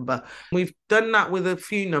dance number. We've done that with a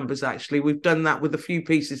few numbers, actually. We've done that with a few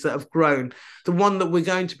pieces that have grown. The one that we're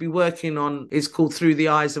going to be working on is called Through the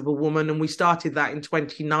Eyes of a Woman. And we started that in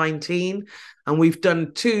 2019. And we've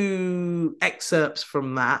done 2 excerpts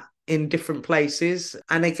from that in different places.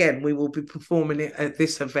 And again, we will be performing it at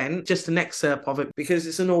this event, just an excerpt of it, because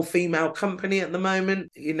it's an all-female company at the moment.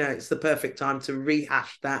 It's the perfect time to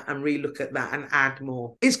rehash that and relook at that and add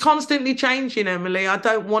more. It's constantly changing, Emily. I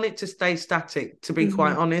don't want it to stay static, to be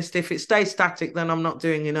quite honest. If it stays static, then I'm not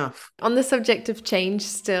doing enough. On the subject of change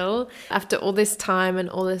still, after all this time and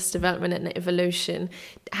all this development and evolution,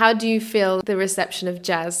 how do you feel the reception of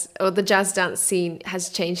jazz or the jazz dance scene has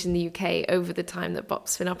changed in the UK over the time that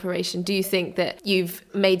BOP's been operating? Do you think that you've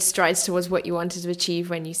made strides towards what you wanted to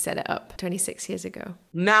achieve when you set it up 26 years ago?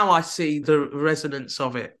 Now I see the resonance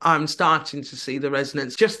of it. I'm starting to see the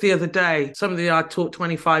resonance. Just the other day, somebody I taught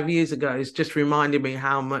 25 years ago is just reminding me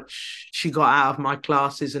how much she got out of my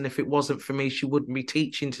classes, and if it wasn't for me, she wouldn't be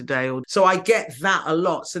teaching today. So I get that a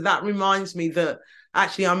lot. So that reminds me that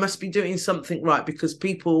actually I must be doing something right, because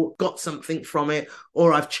people got something from it,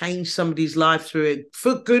 or I've changed somebody's life through it,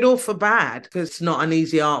 for good or for bad, because it's not an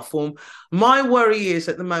easy art form. My worry is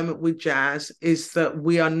at the moment with jazz is that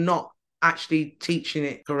we are not actually teaching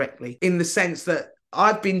it correctly, in the sense that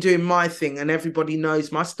I've been doing my thing and everybody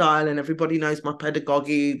knows my style and everybody knows my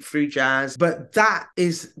pedagogy through jazz, but that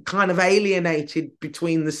is kind of alienated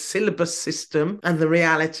between the syllabus system and the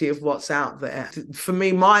reality of what's out there. For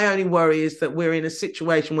me, my only worry is that we're in a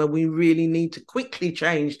situation where we really need to quickly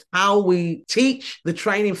change how we teach, the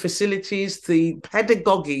training facilities, the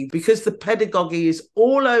pedagogy, because the pedagogy is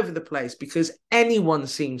all over the place, because anyone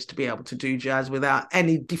seems to be able to do jazz without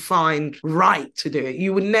any defined right to do it.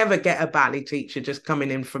 You would never get a ballet teacher just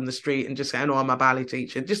coming in from the street and just saying, oh, I'm a ballet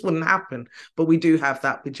teacher. It just wouldn't happen. But we do have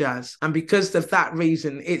that with jazz. And because of that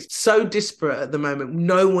reason, it's so disparate at the moment.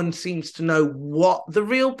 No one seems to know what the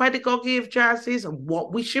real pedagogy of jazz is and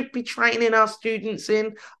what we should be training our students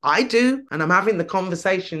in. I do. And I'm having the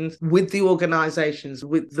conversations with the organizations,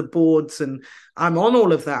 with the boards, and I'm on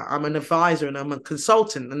all of that. I'm an advisor and I'm a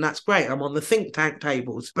consultant, and that's great. I'm on the think tank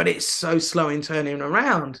tables, but it's so slow in turning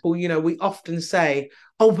around. Well, we often say,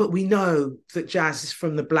 oh, but we know that jazz is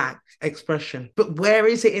from the Black expression. But where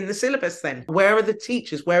is it in the syllabus then? Where are the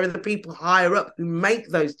teachers? Where are the people higher up who make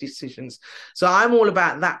those decisions? So I'm all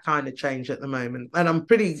about that kind of change at the moment. And I'm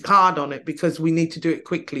pretty hard on it, because we need to do it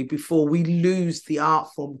quickly before we lose the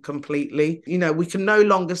art form completely. We can no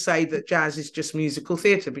longer say that jazz is just musical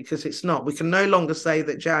theatre, because it's not. We can no longer say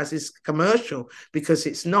that jazz is commercial, because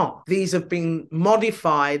it's not. These have been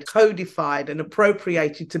modified, codified and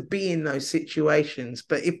appropriated to be in those situations.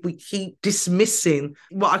 But if we keep dismissing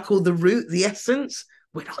what I call the root, the essence,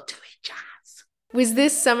 we're not doing jazz. Was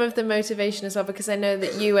this some of the motivation as well? Because I know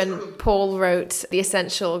that you and Paul wrote The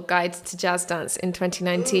Essential Guide to Jazz Dance in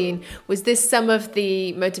 2019. Was this some of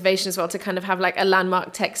the motivation as well, to kind of have like a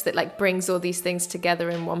landmark text that like brings all these things together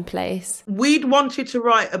in one place? We'd wanted to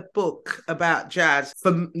write a book about jazz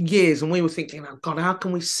for years, and we were thinking, oh God, how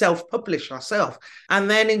can we self-publish ourselves? And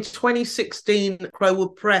then in 2016,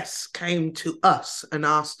 Crowwood Press came to us and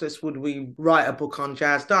asked us, would we write a book on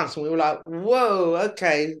jazz dance? And we were like, whoa,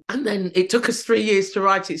 okay. And then it took us 3 years to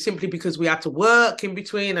write it, simply because we had to work in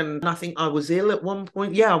between, and I think I was ill at one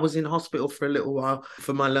point. I was in hospital for a little while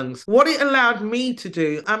for my lungs. What it allowed me to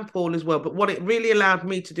do, and Paul as well, but what it really allowed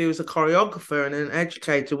me to do as a choreographer and an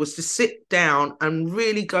educator, was to sit down and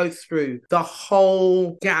really go through the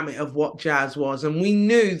whole gamut of what jazz was. And we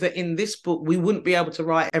knew that in this book we wouldn't be able to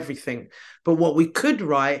write everything, but what we could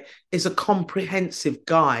write is a comprehensive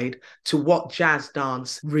guide to what jazz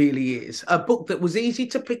dance really is. A book that was easy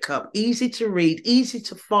to pick up, easy to read, easy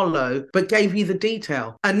to follow, but gave you the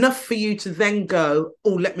detail. Enough for you to then go,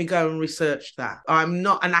 oh, let me go and research that. I'm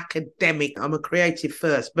not an academic, I'm a creative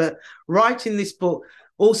first, but writing this book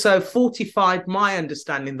also fortified my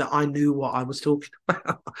understanding that I knew what I was talking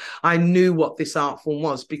about. I knew what this art form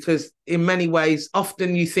was, because in many ways,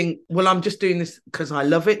 often you think, well, I'm just doing this because I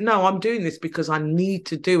love it. No, I'm doing this because I need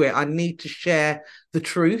to do it. I need to share the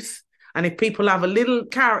truth. And if people have a little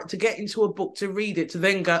carrot to get into a book to read it, to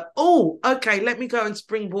then go, oh, okay, let me go and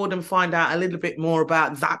springboard and find out a little bit more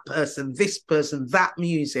about that person, this person, that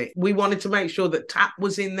music. We wanted to make sure that tap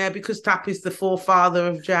was in there, because tap is the forefather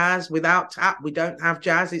of jazz. Without tap, we don't have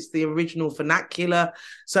jazz. It's the original vernacular.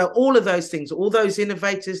 So all of those things, all those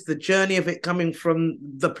innovators, the journey of it coming from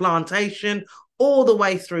the plantation all the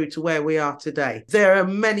way through to where we are today. There are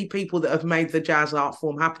many people that have made the jazz art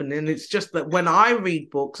form happen. And it's just that when I read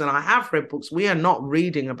books, and I have read books, we are not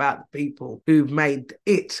reading about the people who've made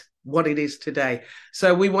it what it is today.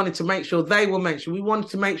 So we wanted to make sure they were mentioned. We wanted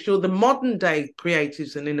to make sure the modern day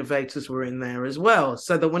creatives and innovators were in there as well,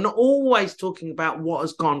 so that we're not always talking about what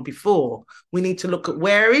has gone before. We need to look at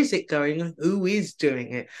where is it going, who is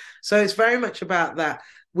doing it. So it's very much about that.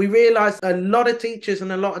 We realised a lot of teachers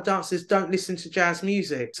and a lot of dancers don't listen to jazz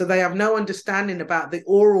music. So they have no understanding about the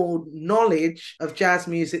oral knowledge of jazz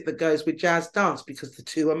music that goes with jazz dance, because the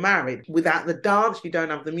two are married. Without the dance, you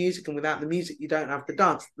don't have the music, and without the music, you don't have the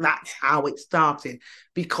dance. That's how it started,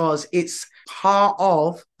 because it's part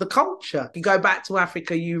of the culture. If you go back to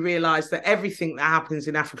Africa, you realise that everything that happens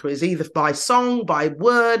in Africa is either by song, by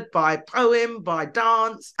word, by poem, by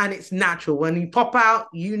dance, and it's natural. When you pop out,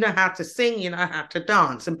 you know how to sing, you know how to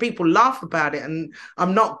dance. And people laugh about it. And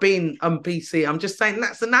I'm not being PC. I'm just saying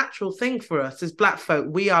that's a natural thing for us as Black folk.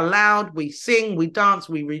 We are loud, we sing, we dance,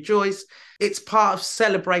 we rejoice. It's part of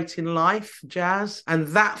celebrating life, jazz. And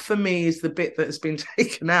that for me is the bit that has been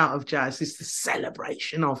taken out of jazz, is the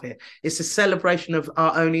celebration of it. It's a celebration of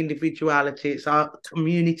our own individuality. It's our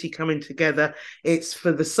community coming together. It's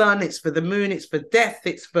for the sun, it's for the moon, it's for death,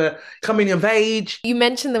 it's for coming of age. You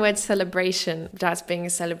mentioned the word celebration, jazz being a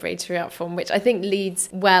celebratory art form, which I think leads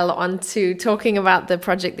well onto talking about the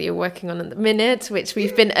project that you're working on at the minute, which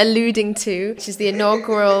we've been alluding to, which is the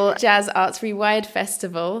inaugural Jazz Arts Rewired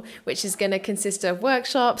Festival, which is going to consist of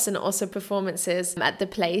workshops and also performances at the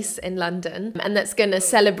Place in London, and that's going to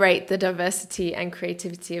celebrate the diversity and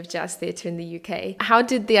creativity of jazz theatre in the UK. How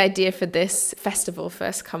did the idea for this festival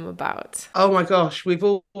first come about? Oh my gosh, we've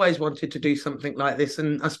always wanted to do something like this,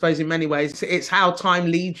 and I suppose in many ways it's how time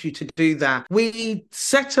leads you to do that. We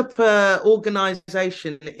set up an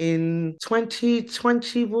organisation in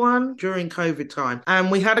 2021 during COVID time, and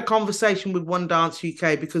we had a conversation with One Dance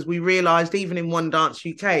UK, because we realised even in One Dance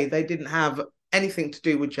UK they didn't have anything to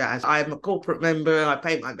do with jazz. I am a corporate member, I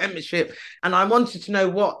pay my membership, and I wanted to know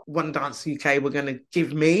what One Dance UK were going to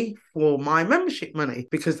give me for my membership money,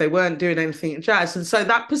 because they weren't doing anything in jazz. And so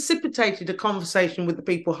that precipitated a conversation with the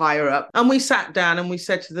people higher up, and we sat down and we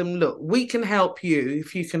said to them, look, we can help you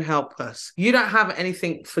if you can help us. You don't have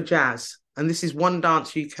anything for jazz, and this is One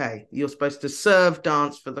Dance UK. You're supposed to serve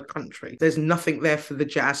dance for the country. There's nothing there for the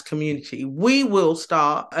jazz community. We will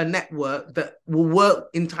start a network that will work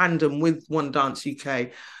in tandem with One Dance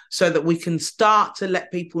UK, so that we can start to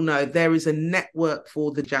let people know there is a network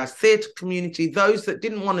for the jazz theatre community, those that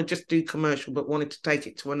didn't want to just do commercial but wanted to take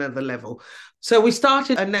it to another level. So we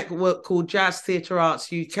started a network called Jazz Theatre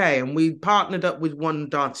Arts UK, and we partnered up with One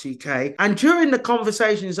Dance UK. And during the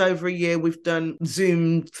conversations over a year, we've done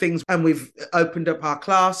Zoom things, and we've opened up our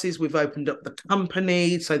classes. We've opened up the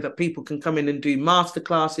company so that people can come in and do master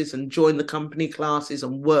classes and join the company classes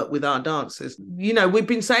and work with our dancers. You know, we've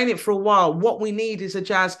been saying it for a while. What we need is a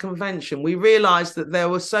jazz convention. We realised that there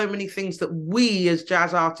were so many things that we as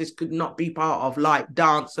jazz artists could not be part of, like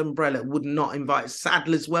Dance Umbrella would not invite us.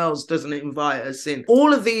 Sadler's Wells doesn't invite us in.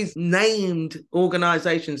 All of these named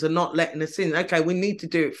organizations are not letting us in. Okay, we need to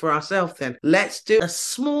do it for ourselves then. Let's do a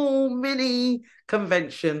small mini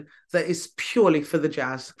convention that is purely for the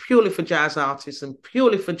jazz, purely for jazz artists and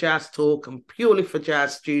purely for jazz talk and purely for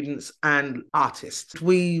jazz students and artists.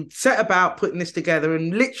 We set about putting this together,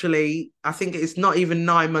 and literally, I think it's not even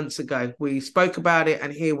 9 months ago, we spoke about it,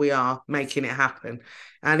 and here we are making it happen.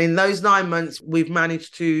 And in those 9 months, we've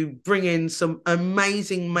managed to bring in some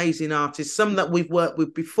amazing, amazing artists, some that we've worked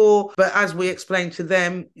with before. But as we explained to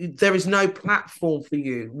them, there is no platform for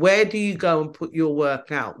you. Where do you go and put your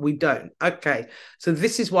work out? We don't. Okay. So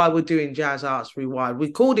this is why we're doing Jazz Arts Rewired.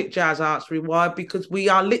 We called it Jazz Arts Rewired because we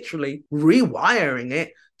are literally rewiring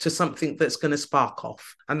it to something that's going to spark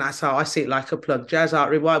off. And that's how I see it, like a plug. Jazz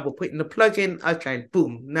Art Rewired, we're putting the plug in. Okay,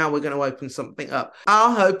 boom. Now we're going to open something up.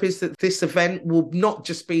 Our hope is that this event will not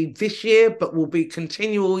just be this year, but will be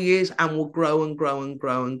continual years and will grow and grow and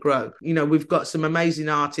grow and grow. You know, we've got some amazing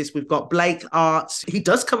artists. We've got Blake Arts. He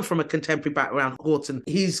does come from a contemporary background, Horton.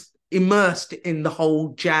 He's immersed in the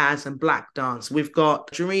whole jazz and black dance. We've got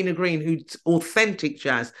Jarena Green, who's authentic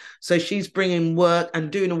jazz. So she's bringing work and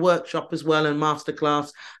doing a workshop as well, and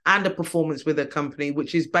masterclass and a performance with her company,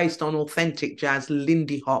 which is based on authentic jazz,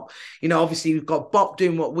 Lindy Hop. You know, obviously we've got Bop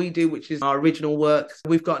doing what we do, which is our original work.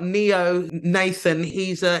 We've got Nathan.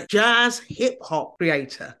 He's a jazz hip hop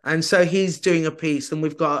creator. And so he's doing a piece. And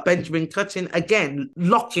we've got Benjamin Cutting, again,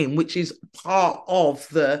 Locking, which is part of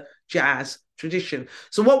the jazz tradition.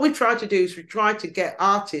 So what we try to do is we try to get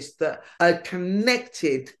artists that are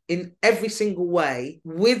connected in every single way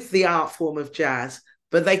with the art form of jazz,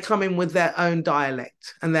 but they come in with their own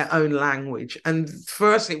dialect and their own language. And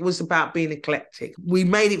for us, it was about being eclectic. We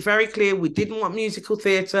made it very clear we didn't want musical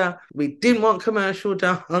theatre. We didn't want commercial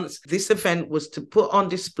dance. This event was to put on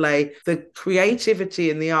display the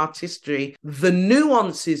creativity and the artistry, the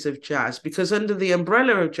nuances of jazz, because under the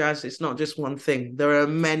umbrella of jazz, it's not just one thing. There are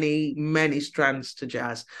many, many strands to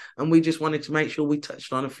jazz. And we just wanted to make sure we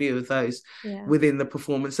touched on a few of those within the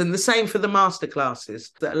performance. And the same for the masterclasses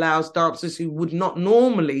that allows dancers who would not normally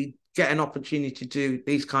get an opportunity to do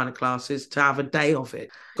these kind of classes to have a day of it.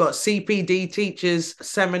 Got CPD teachers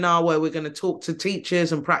seminar where we're going to talk to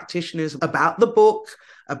teachers and practitioners about the book,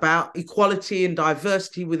 about equality and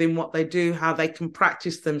diversity within what they do, how they can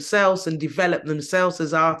practice themselves and develop themselves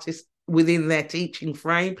as artists within their teaching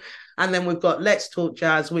frame. And then we've got Let's Talk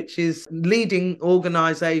Jazz, which is leading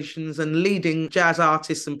organizations and leading jazz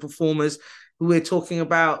artists and performers. We're talking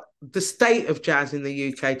about the state of jazz in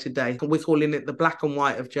the UK today. We're calling it the black and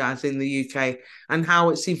white of jazz in the UK, and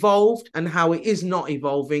how it's evolved and how it is not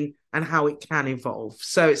evolving and how it can evolve.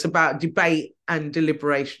 So it's about debate and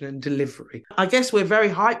deliberation and delivery. I guess we're very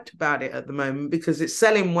hyped about it at the moment because it's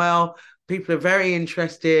selling well. People are very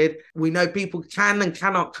interested. We know people can and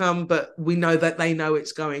cannot come, but we know that they know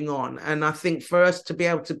it's going on. And I think for us to be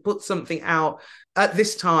able to put something out at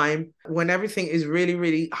this time, when everything is really,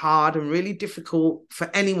 really hard and really difficult for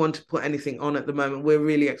anyone to put anything on at the moment, we're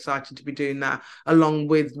really excited to be doing that along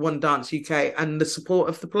with One Dance UK and the support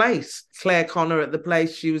of the place. Claire Connor at the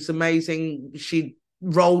place, she was amazing. She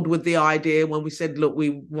rolled with the idea when we said, look,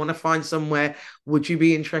 we want to find somewhere. Would you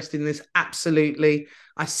be interested in this? Absolutely.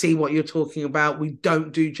 I see what you're talking about. We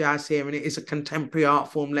don't do jazz here and it is a contemporary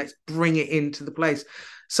art form. Let's bring it into the place.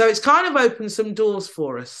 So it's kind of opened some doors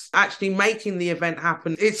for us, actually making the event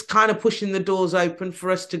happen. It's kind of pushing the doors open for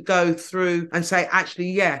us to go through and say,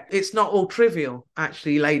 actually, yeah, it's not all trivial,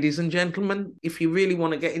 actually, ladies and gentlemen. If you really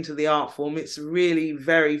want to get into the art form, it's really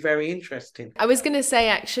very, very interesting. I was going to say,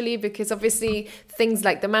 actually, because obviously things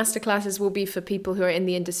like the masterclasses will be for people who are in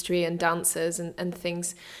the industry and dancers and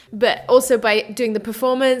things. But also by doing the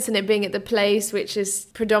performance and it being at the place, which is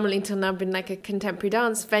predominantly till now been like a contemporary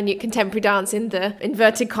dance venue, contemporary dance in the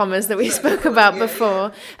inverted inverted commas that we spoke about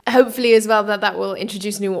before. Hopefully as well that will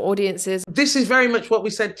introduce new audiences. This is very much what we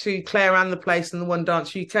said to Claire and the Place and the One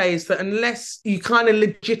Dance UK, is that unless you kind of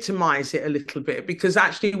legitimise it a little bit, because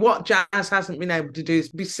actually what jazz hasn't been able to do is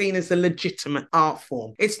be seen as a legitimate art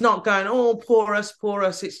form. It's not going, oh, poor us.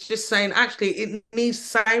 It's just saying, actually, it needs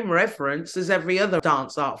the same reverence as every other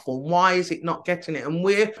dance art form. Why is it not getting it? And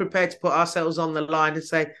we're prepared to put ourselves on the line and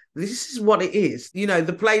say, this is what it is. You know,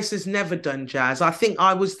 the Place has never done jazz. I think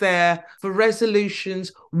I was there for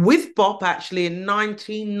Resolutions with BOP actually in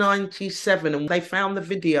 1997, and they found the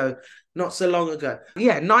video not so long ago.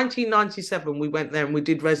 1997, we went there and we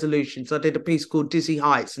did Resolutions. I did a piece called Dizzy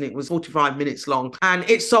Heights, and it was 45 minutes long, and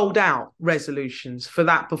it sold out, Resolutions, for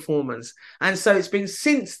that performance. And so it's been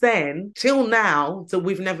since then till now that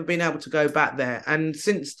we've never been able to go back there. And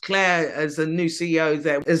since Claire, as a new CEO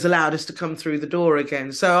there, has allowed us to come through the door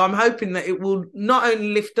again. So I'm hoping that it will not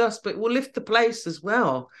only lift us, but it will lift the Place as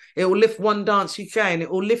well. It will lift One Dance UK, and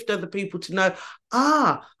it will lift other people to know,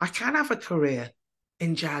 I can have a career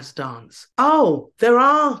in jazz dance. Oh, there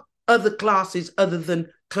are other classes other than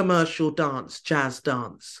commercial dance, jazz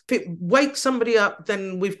dance. If it wakes somebody up,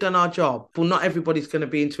 then we've done our job. Well, not everybody's going to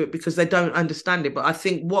be into it because they don't understand it. But I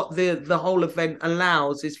think what the whole event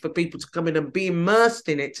allows is for people to come in and be immersed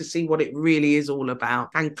in it to see what it really is all about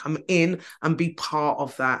and come in and be part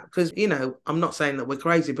of that. Because, you know, I'm not saying that we're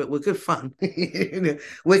crazy, but we're good fun.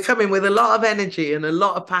 We're coming with a lot of energy and a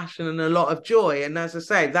lot of passion and a lot of joy. And as I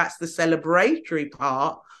say, that's the celebratory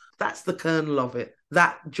part. That's the kernel of it.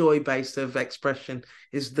 That joy base of expression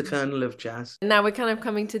is the kernel of jazz. Now we're kind of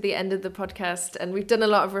coming to the end of the podcast, and we've done a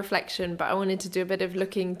lot of reflection, but I wanted to do a bit of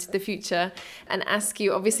looking to the future and ask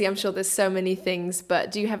you, obviously I'm sure there's so many things, but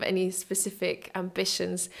do you have any specific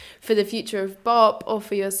ambitions for the future of BOP, or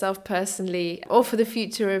for yourself personally, or for the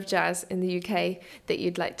future of jazz in the UK that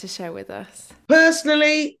you'd like to share with us?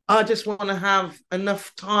 Personally, I just want to have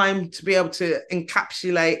enough time to be able to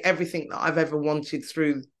encapsulate everything that I've ever wanted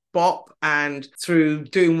through BOP and through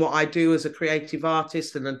doing what I do as a creative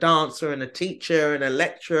artist and a dancer and a teacher and a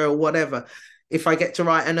lecturer or whatever. If I get to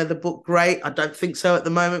write another book, great. I don't think so at the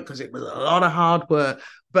moment because it was a lot of hard work.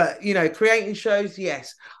 But, you know, creating shows,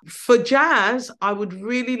 yes. For jazz, I would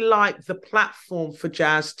really like the platform for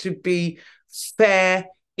jazz to be fair,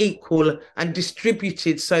 equal and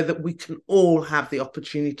distributed so that we can all have the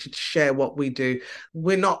opportunity to share what we do.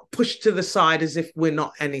 We're not pushed to the side as if we're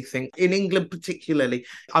not anything. In England particularly,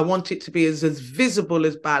 I want it to be as visible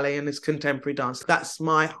as ballet and as contemporary dance. That's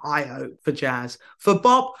my high hope for jazz. For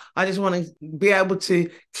BOP, I just want to be able to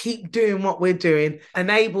keep doing what we're doing,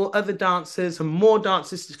 enable other dancers and more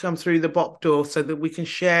dancers to come through the BOP door so that we can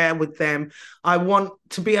share with them. I want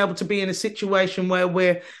to be able to be in a situation where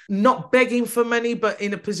we're not begging for money, but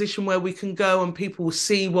in a position where we can go and people will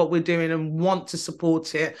see what we're doing and want to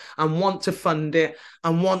support it and want to fund it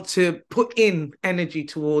and want to put in energy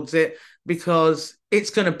towards it because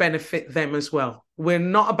it's going to benefit them as well. We're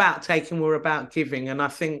not about taking, we're about giving. And I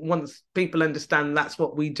think once people understand that's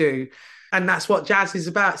what we do, and that's what jazz is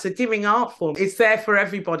about. It's a giving art form. It's there for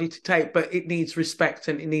everybody to take, but it needs respect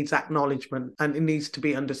and it needs acknowledgement and it needs to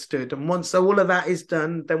be understood. And once all of that is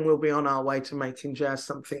done, then we'll be on our way to making jazz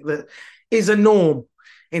something that is a norm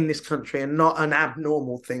in this country and not an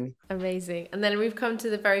abnormal thing. Amazing. And then we've come to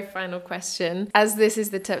the very final question. As this is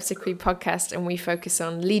the Terpsichore podcast and we focus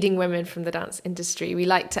on leading women from the dance industry, we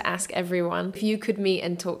like to ask everyone, if you could meet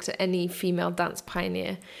and talk to any female dance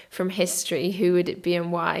pioneer from history, who would it be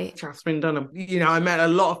and why? Catherine Dunham. You know, I met a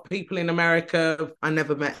lot of people in America. I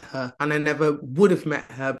never met her and I never would have met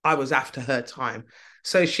her. I was after her time.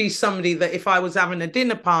 So she's somebody that if I was having a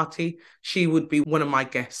dinner party, she would be one of my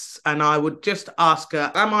guests. And I would just ask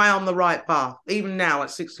her, am I on the right path? Even now at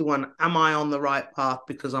 61, am I on the right path?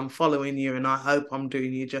 Because I'm following you and I hope I'm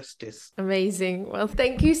doing you justice. Amazing. Well,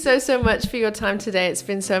 thank you so much for your time today. It's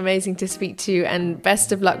been so amazing to speak to you and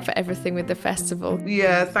best of luck for everything with the festival.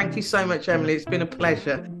 Yeah, thank you so much, Emily. It's been a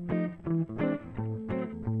pleasure.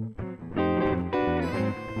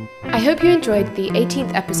 I hope you enjoyed the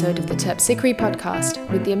 18th episode of the Terpsichore podcast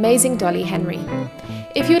with the amazing Dollie Henry.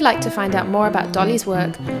 If you'd like to find out more about Dollie's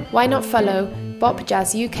work, why not follow BOP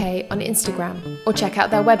Jazz UK on Instagram or check out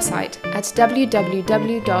their website at www.bop.org.uk.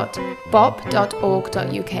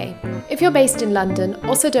 If you're based in London,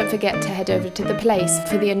 also don't forget to head over to the Place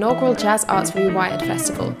for the inaugural Jazz Arts Rewired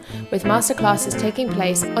festival, with masterclasses taking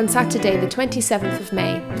place on Saturday the 27th of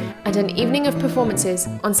May and an evening of performances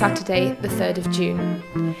on Saturday the 3rd of June.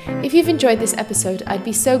 If you've enjoyed this episode, I'd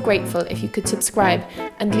be so grateful if you could subscribe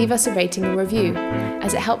and leave us a rating and review,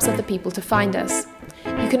 as it helps other people to find us.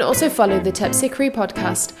 You can also follow the Terpsichore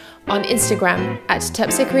podcast on Instagram at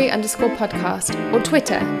terpsichore_podcast or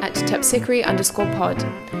Twitter at terpsichore_pod.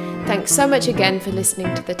 Thanks so much again for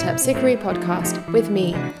listening to the Terpsichore podcast with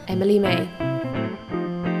me, Emily May.